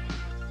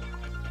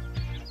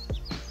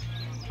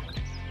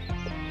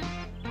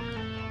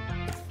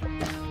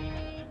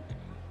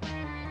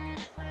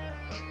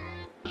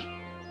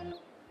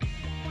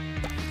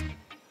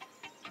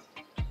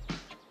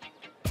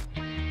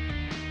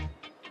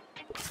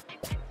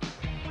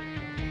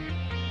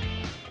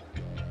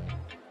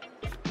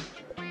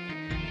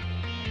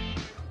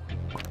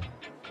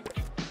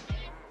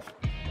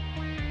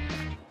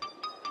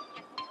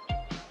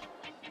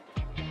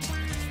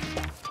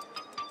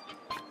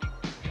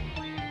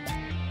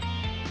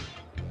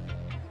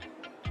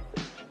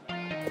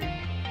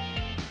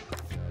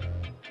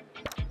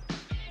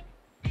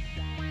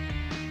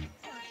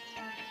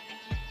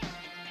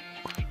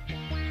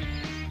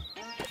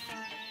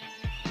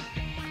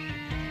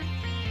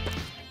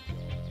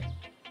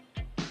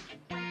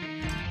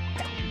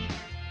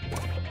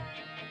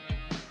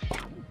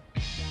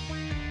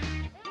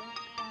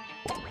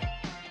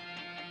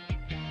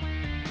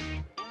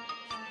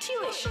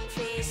 Tuition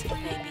fees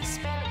may be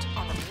spent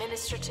on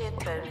administrative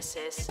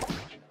bonuses.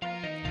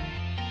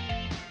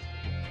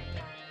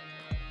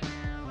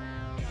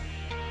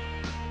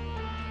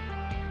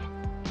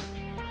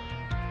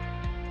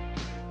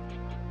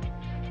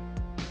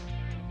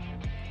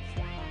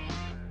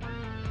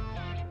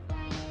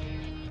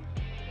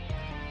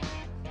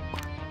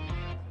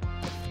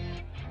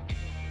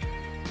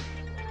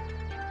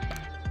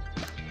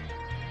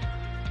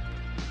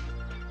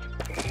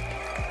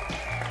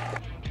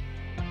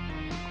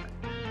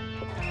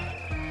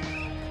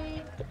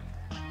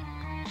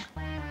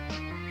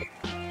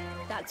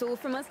 That's all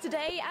from us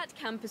today at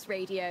Campus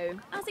Radio.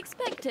 As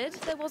expected,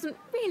 there wasn't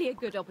really a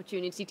good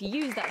opportunity to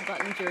use that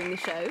button during the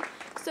show,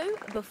 so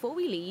before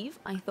we leave,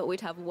 I thought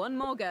we'd have one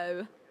more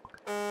go.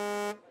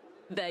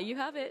 There you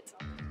have it.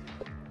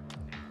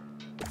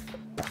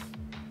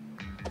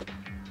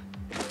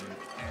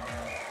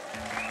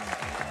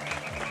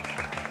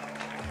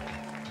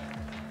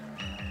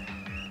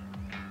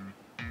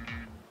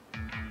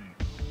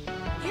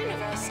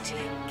 University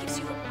gives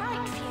you a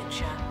bright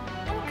future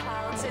and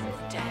clouds it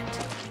with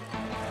debt.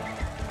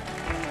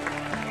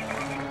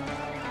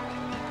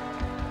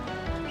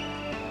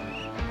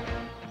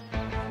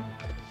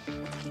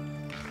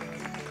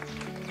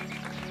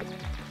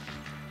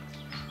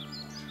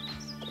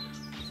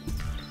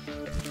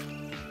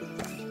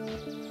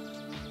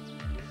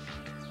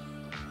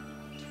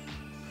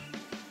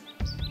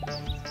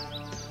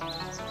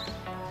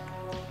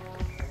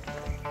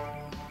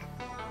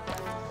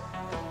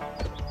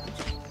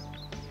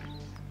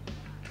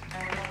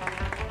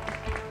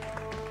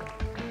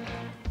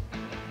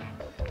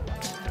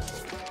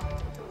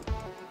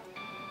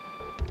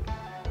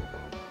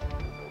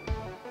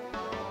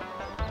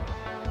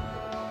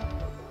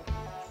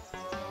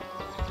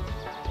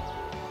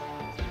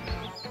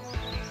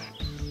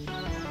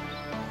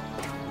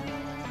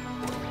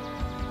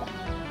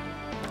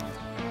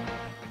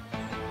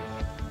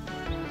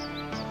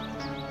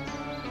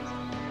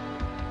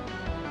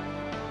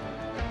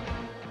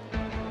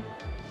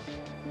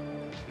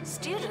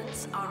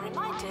 Students are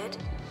reminded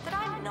that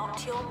I'm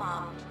not your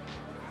mum.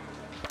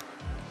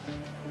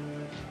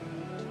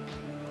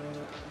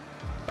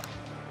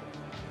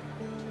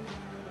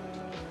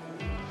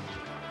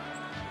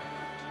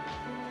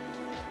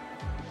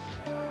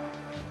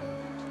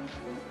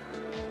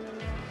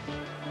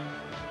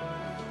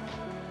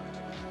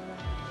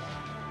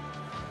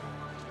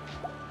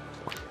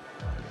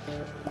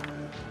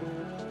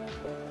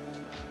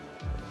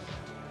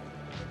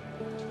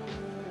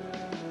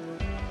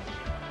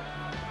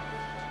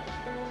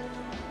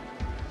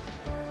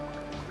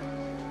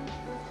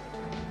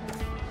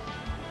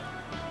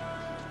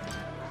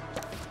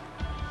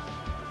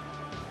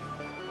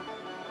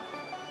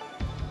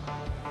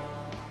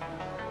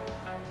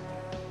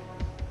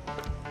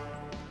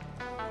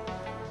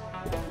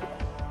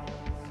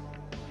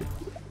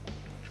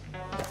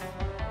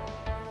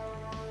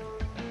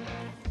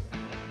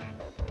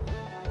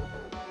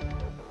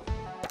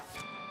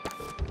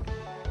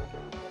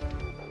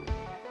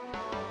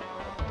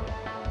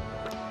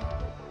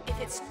 If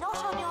it's not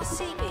on your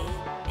CV,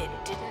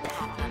 it didn't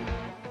happen.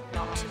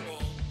 Not to me.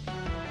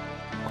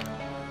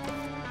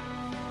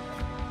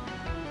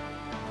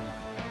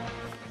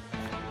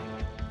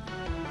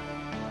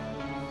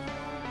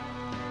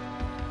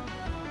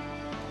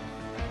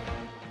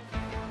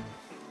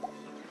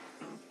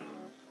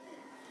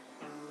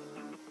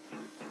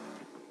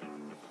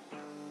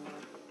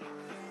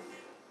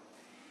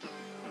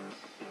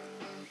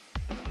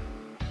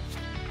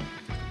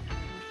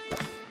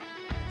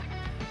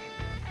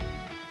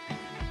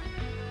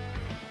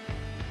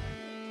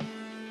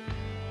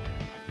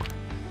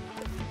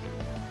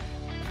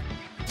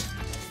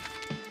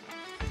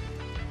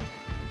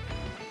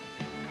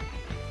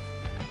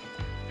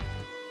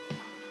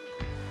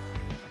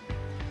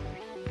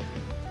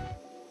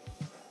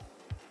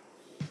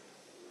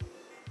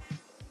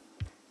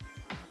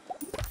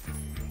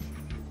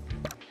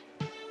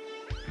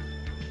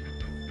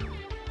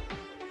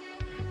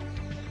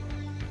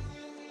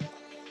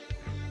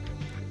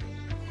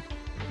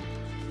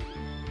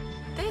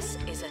 This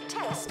is a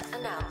test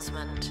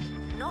announcement,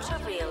 not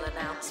a real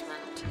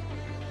announcement.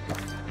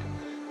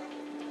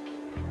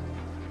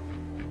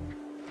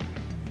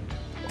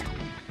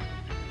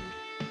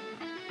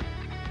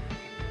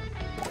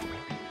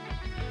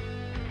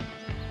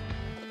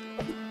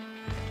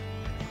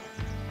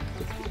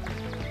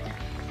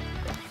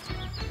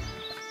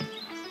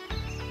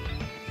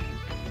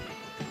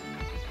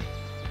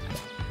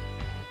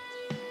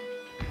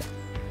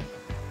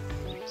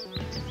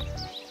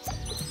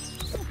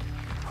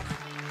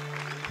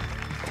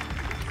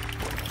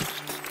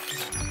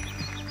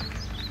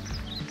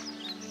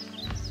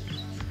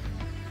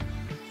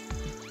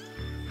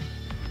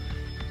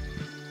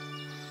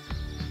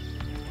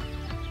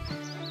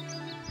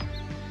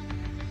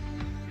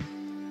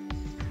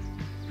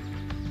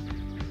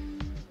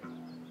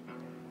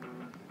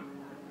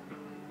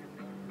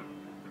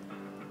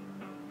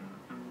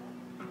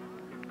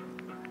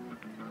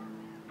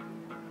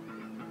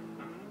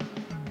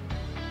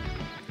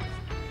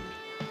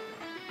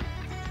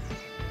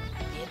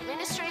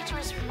 administrator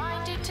is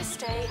reminded to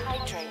stay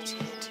hydrated.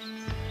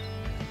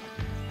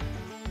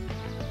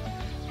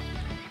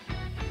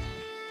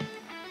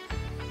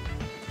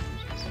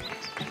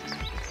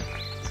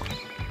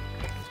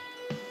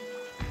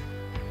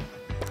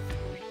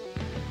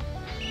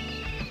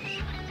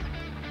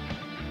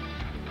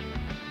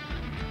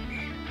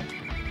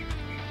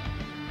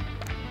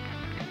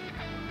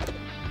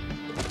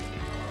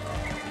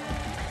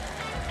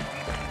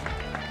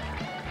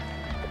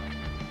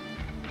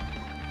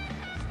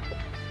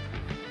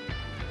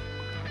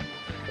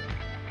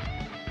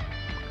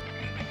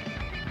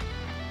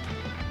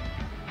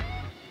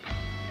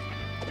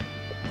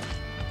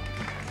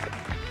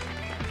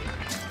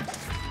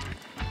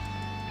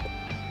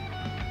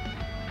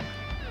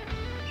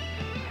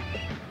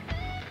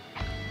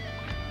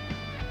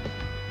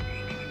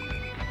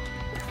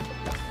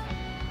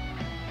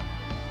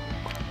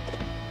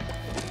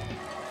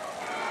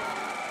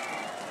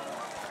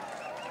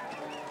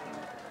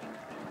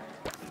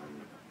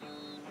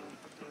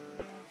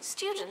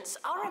 Students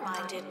are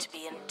reminded to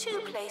be in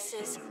 2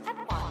 places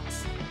at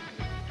once.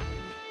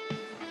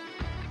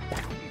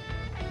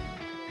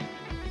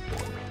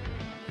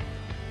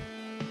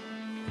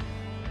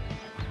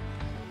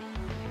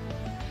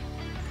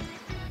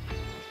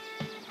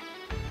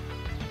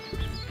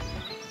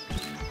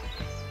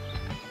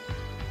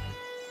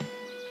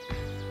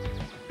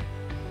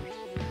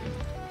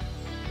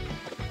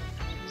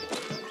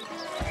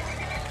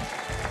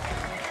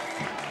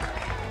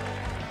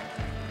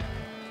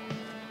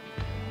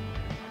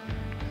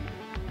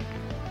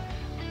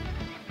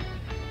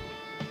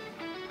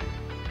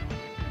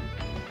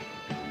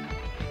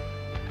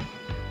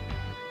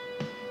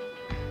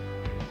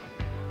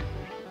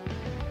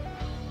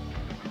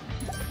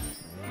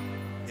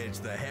 It's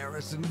the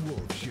Harrison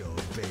Wolf Show,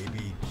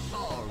 baby.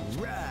 All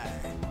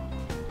right.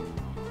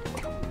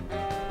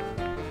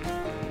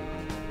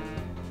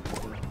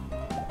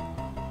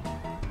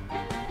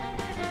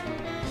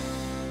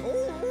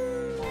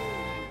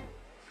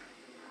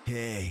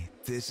 Hey,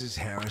 this is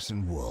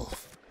Harrison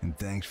Wolf, and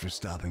thanks for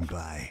stopping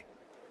by.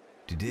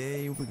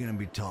 Today, we're going to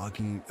be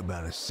talking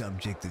about a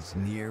subject that's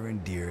near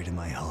and dear to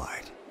my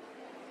heart.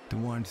 The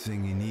one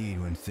thing you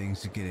need when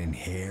things are getting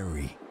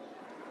hairy.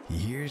 You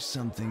hear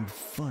something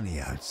funny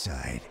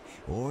outside,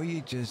 or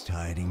you're just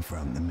hiding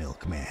from the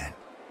milkman.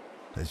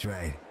 That's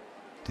right.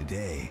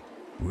 Today,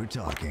 we're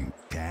talking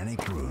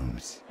panic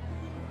rooms.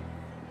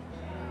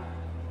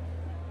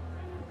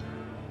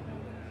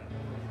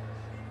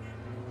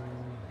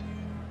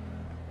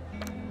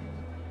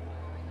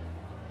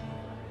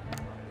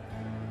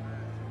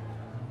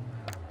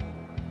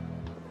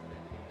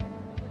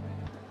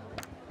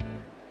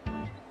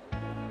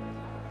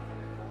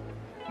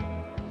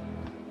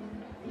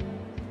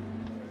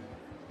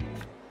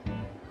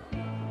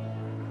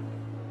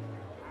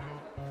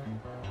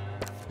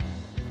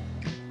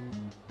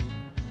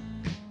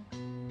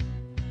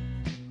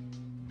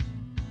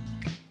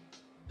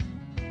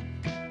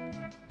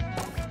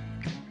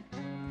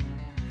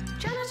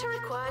 Janitor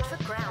required for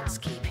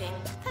groundskeeping.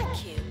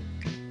 Thank you.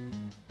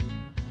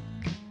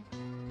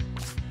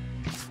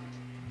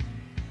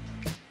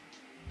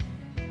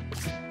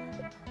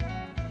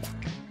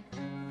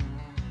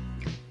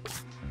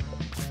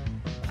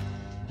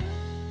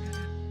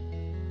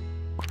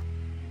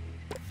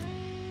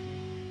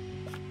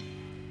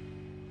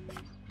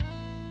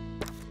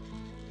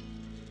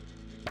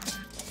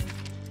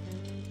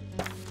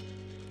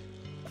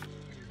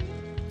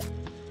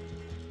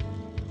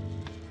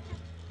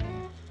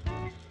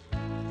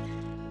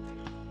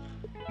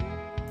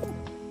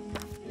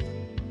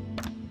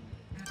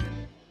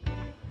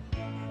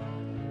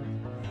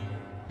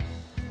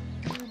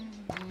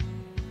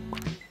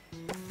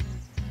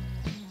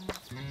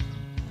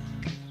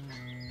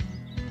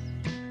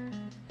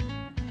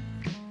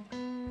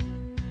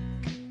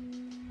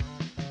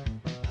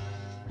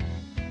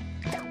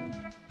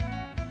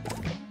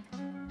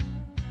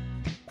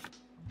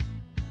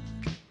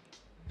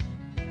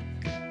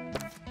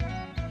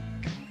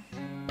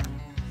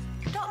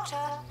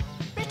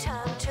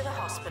 Return to the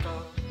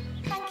hospital.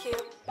 Thank you.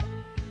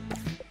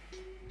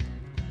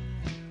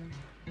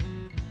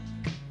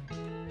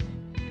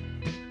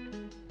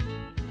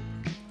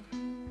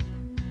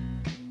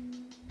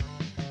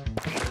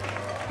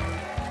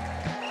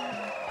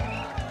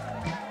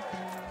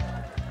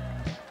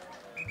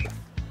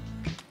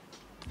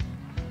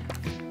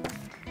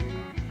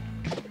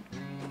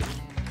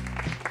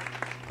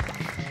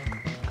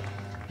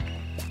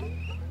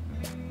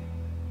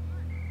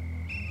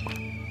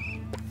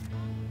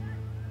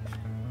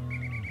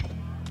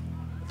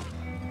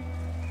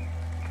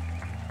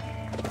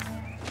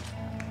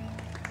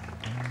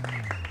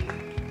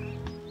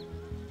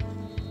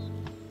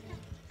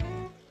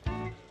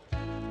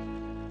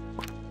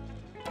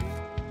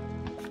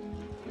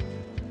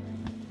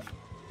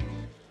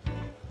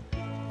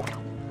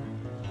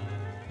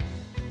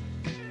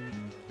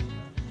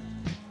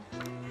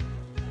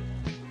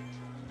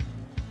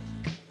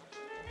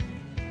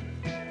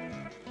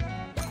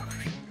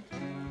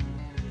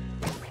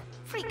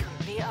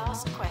 Frequently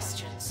asked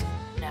questions.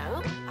 No.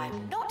 No,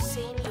 I've not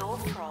seen your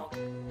frog.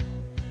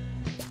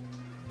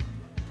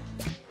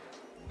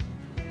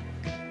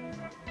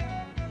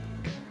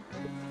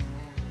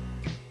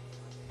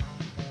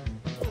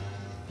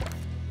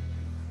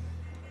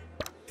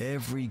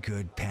 Every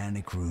good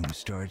panic room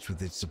starts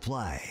with its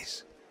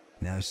supplies.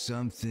 Now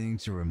some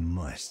things are a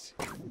must.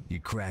 Your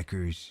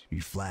crackers,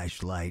 your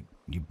flashlight,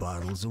 your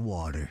bottles of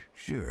water,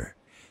 sure.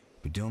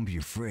 But don't be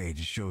afraid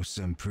to show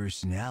some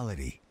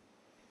personality.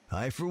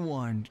 I, for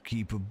one,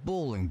 keep a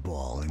bowling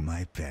ball in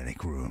my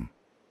panic room.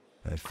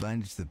 I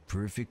find it's the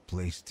perfect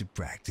place to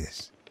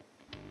practice.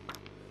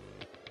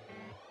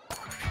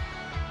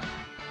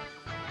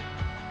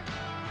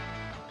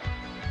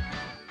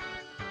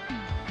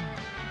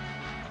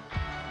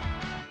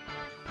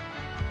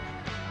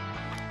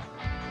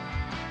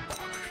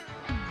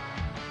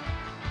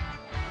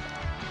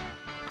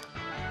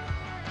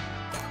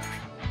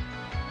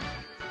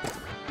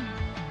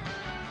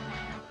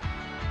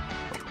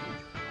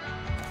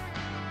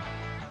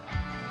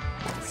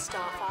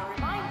 Staff are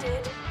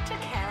reminded to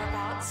care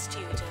about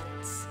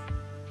students.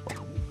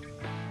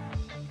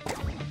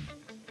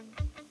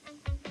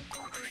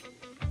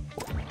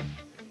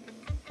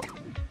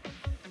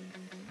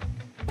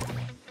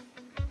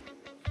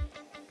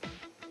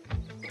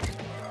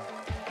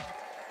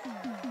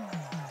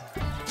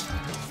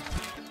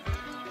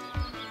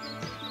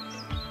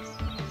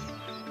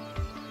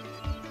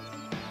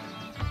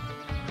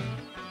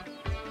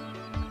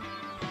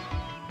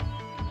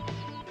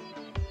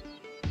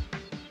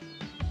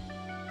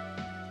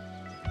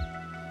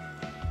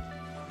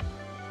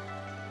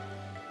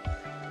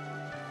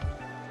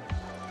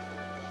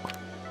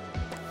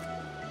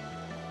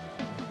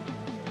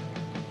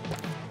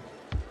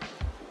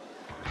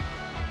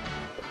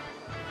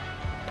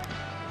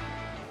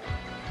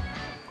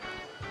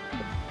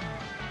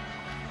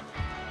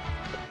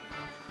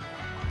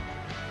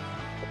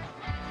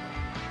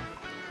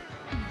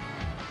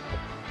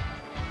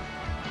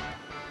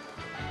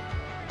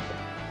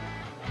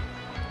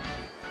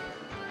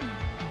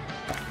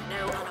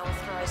 No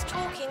unauthorized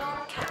talking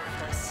on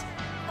campus.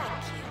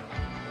 Thank you.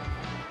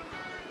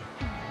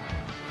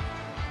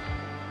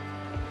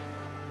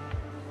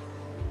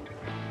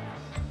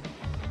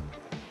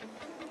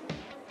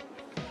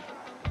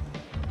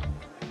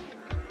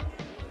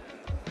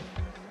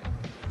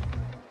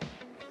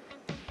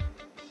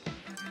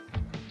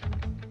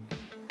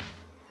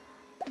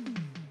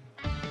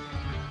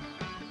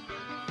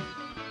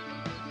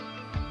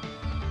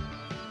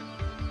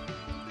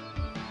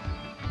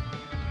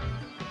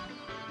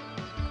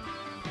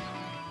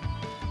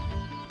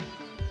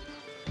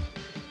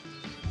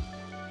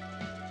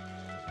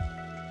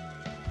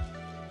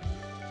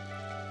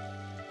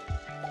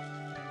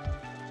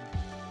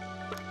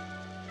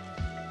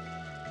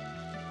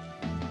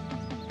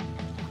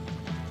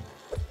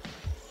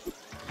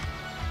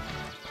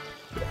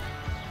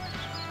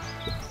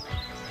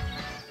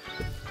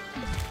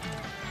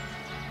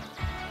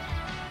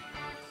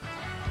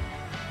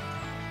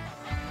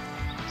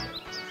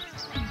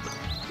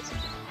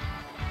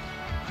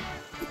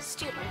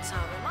 Students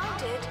are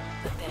reminded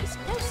that there's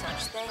no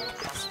such thing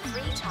as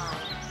free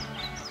time.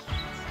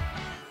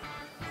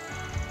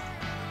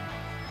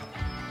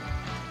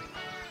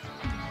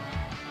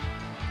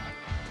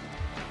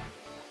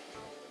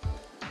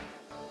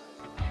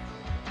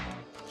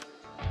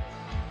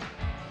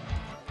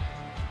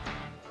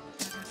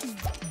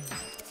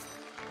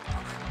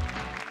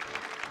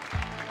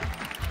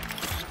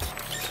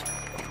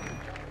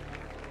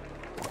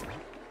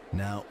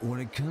 Now, when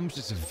it comes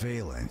to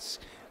surveillance,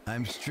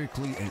 I'm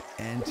strictly an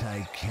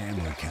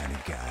anti-camera kind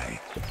of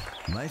guy.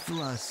 My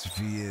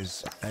philosophy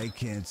is, I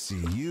can't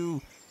see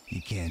you,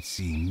 you can't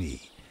see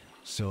me.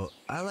 So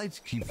I like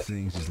to keep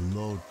things as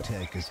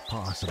low-tech as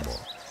possible.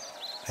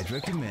 I'd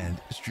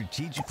recommend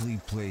strategically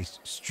placed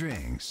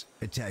strings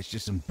attached to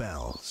some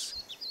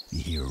bells.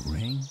 You hear a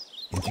ring,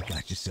 and you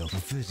got yourself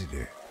a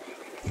visitor.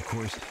 Of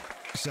course,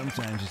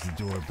 sometimes it's the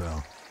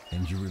doorbell,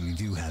 and you really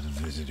do have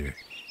a visitor.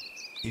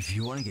 If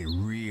you want to get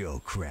real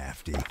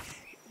crafty,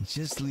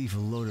 just leave a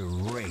load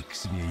of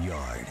rakes in your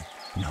yard.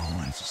 No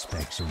one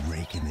suspects a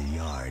rake in the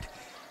yard,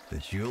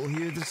 but you'll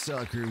hear the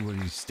sucker when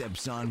he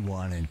steps on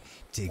one and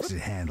takes a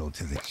handle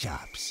to the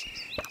chops.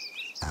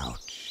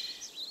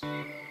 Ouch.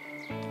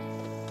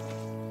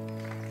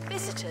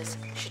 Visitors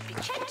should be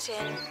checked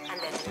in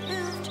and then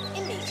removed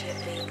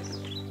immediately.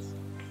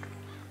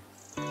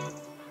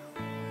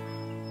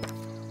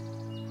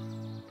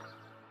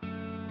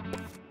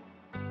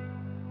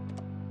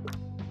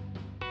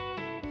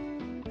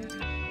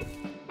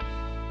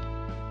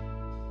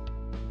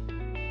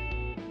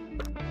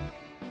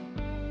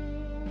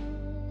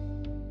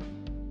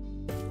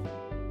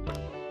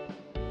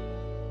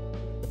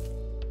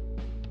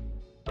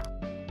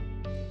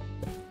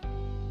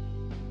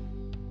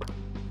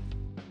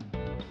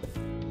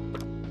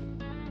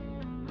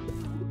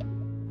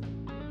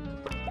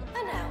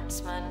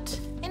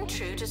 Announcement.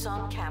 Intruders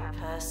on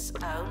campus.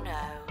 Oh no.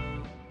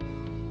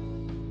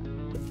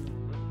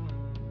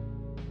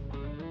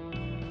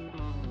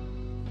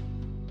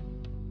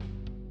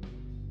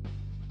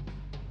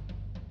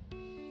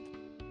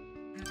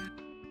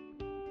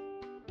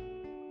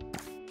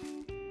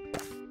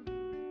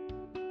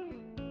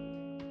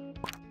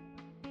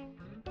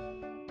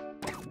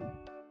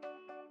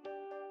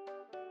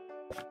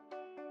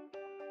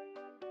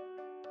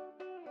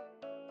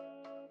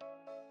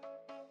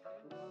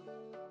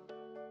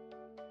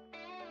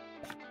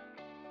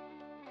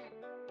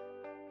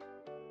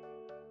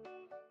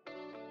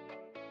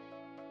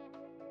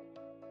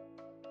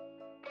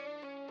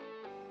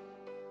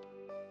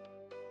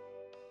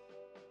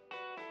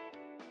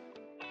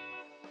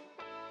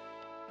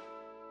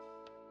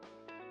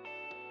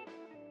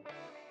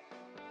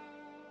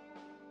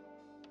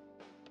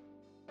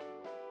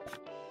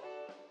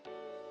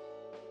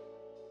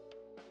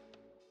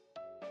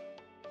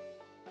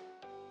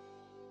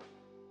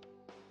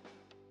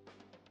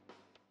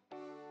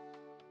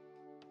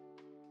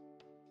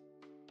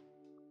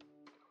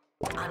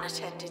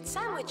 Unattended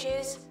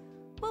sandwiches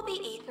will be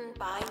eaten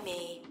by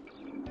me.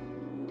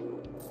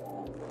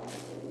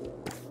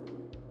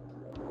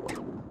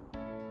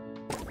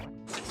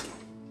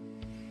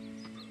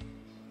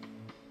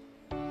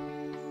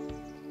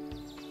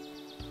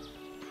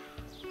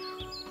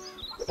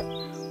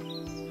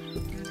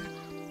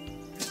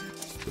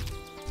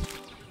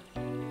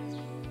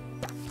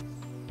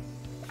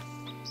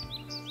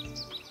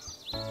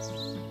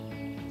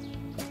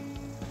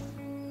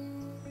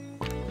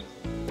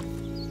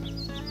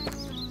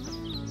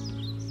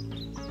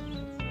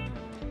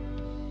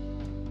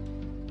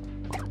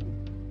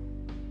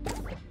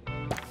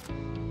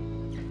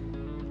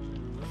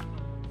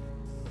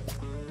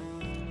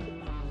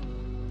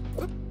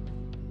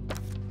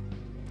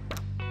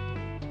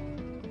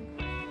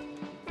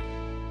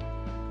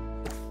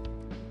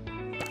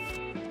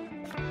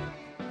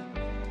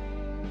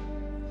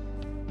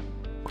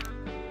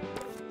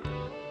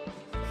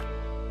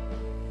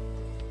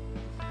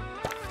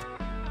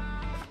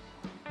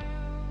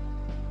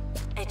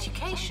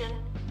 Education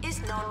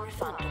is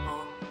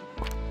non-refundable.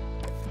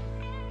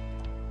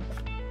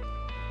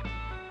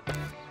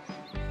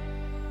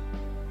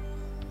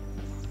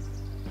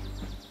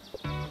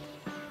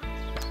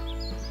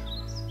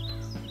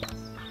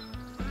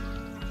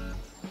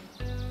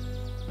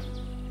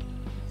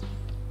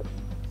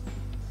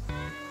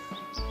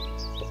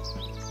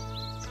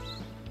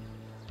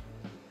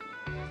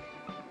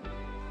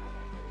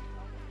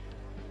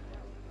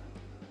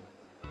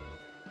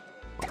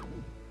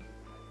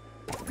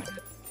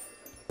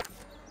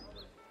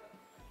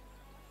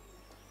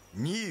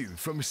 New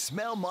from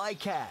Smell My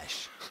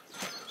Cash.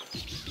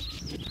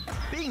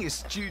 Being a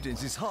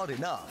student is hard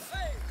enough.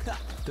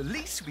 The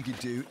least we could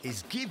do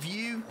is give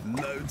you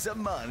loads of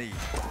money.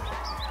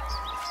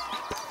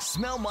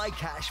 Smell My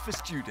Cash for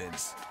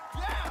students.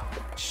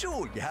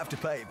 Sure, you have to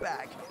pay it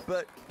back,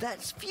 but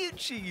that's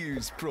future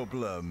use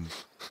problem.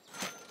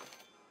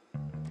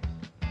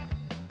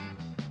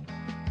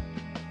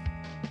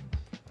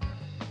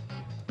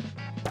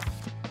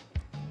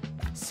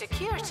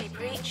 Security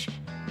breach.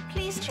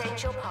 Please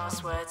change your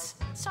passwords.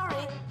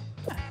 Sorry.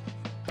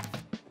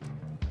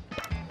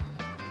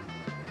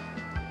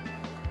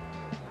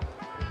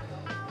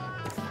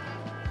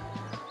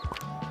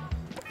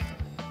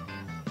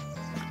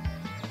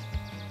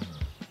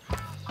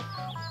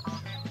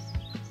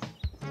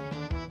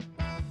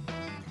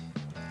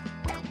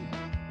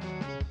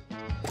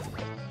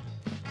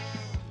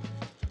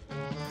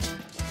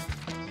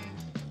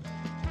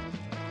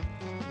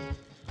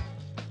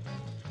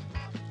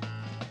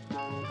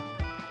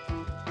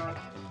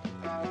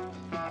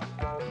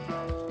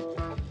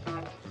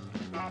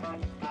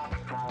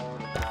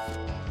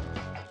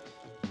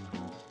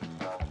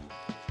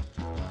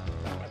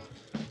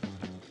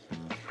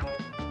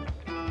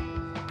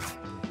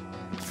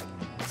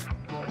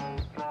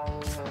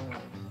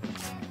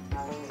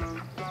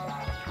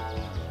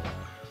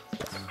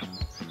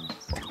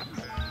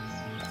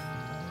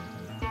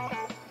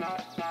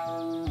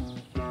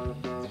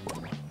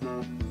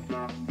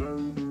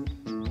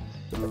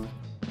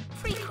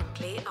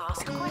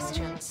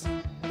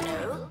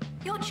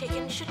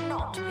 Chicken should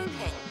not be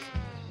pink.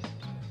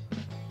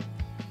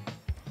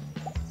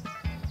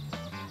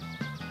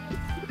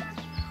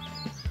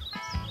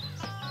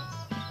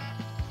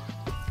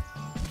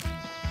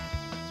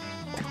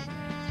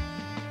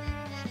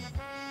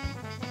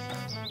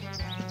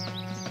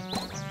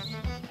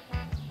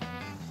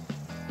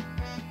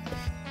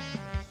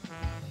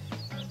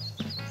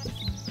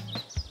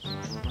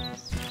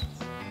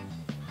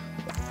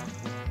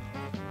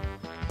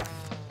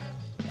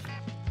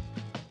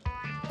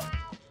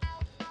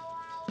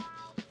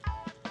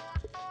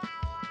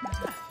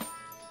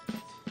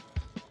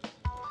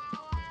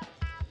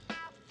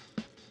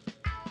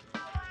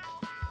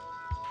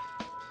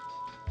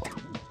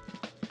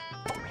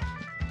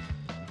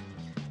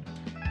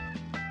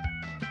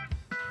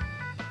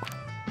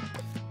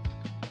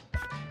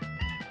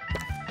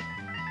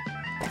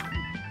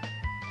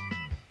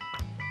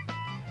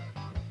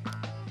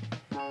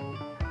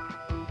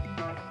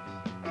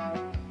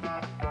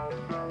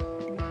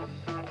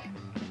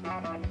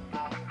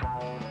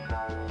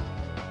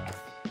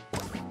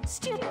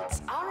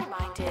 Students are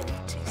reminded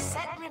to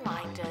set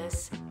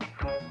reminders.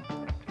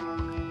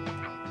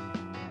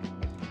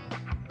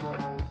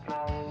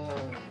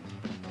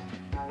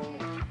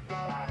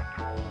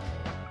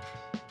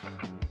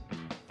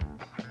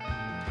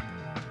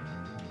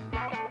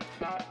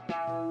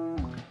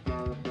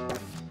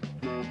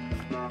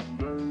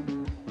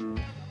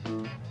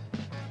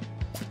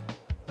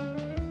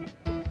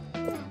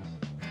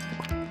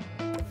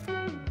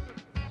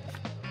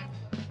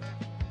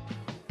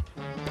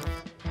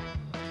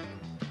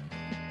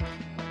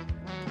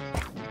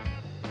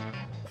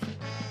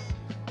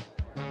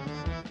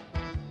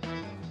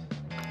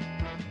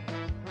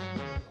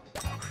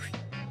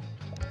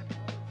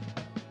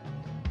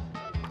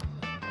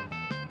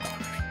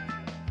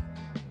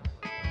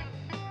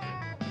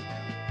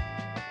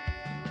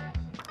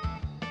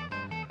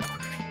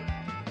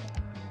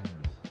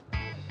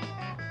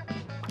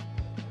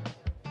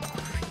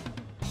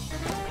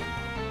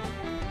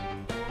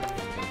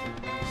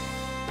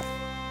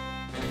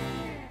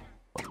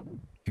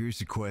 Here's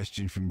a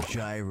question from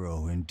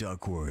Gyro in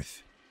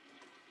Duckworth.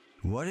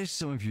 What are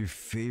some of your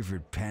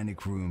favorite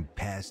panic room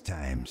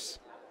pastimes?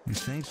 And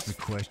thanks for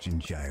the question,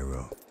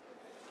 Gyro.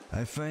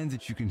 I find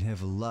that you can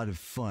have a lot of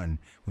fun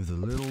with a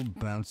little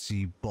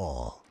bouncy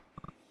ball.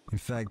 In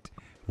fact,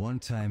 one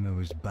time I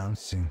was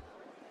bouncing,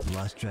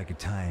 lost track of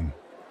time,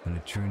 and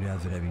it turned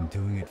out that I'd been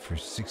doing it for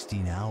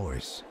 16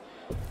 hours.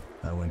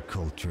 I went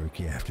cold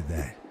turkey after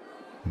that,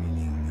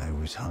 meaning I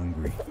was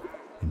hungry,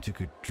 and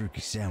took a turkey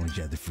sandwich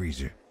out of the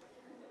freezer.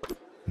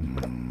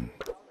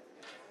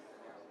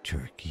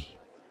 Turkey.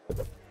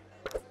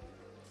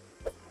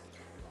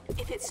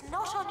 If it's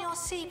not on your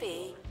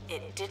CV,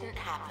 it didn't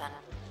happen.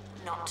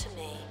 Not to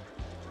me.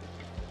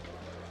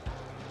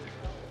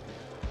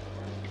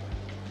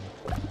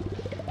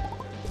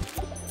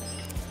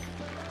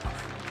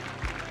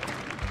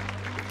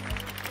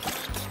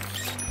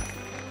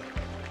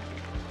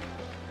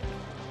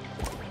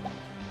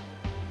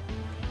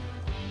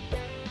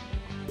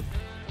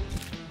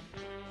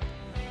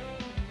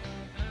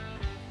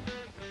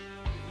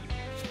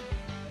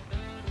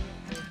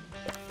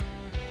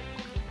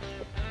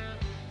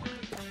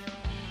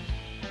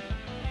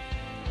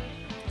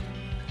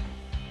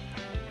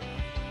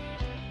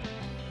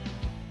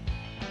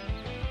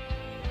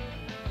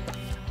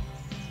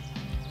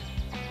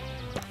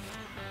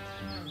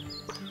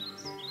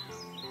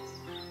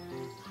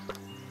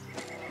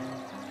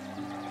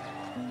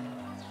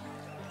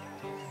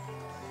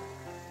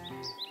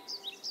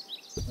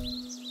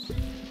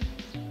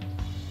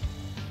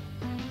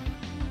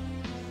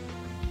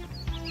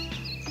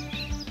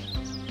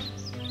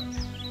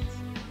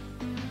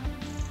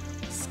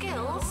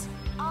 Skills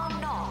are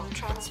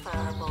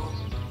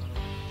non-transferable.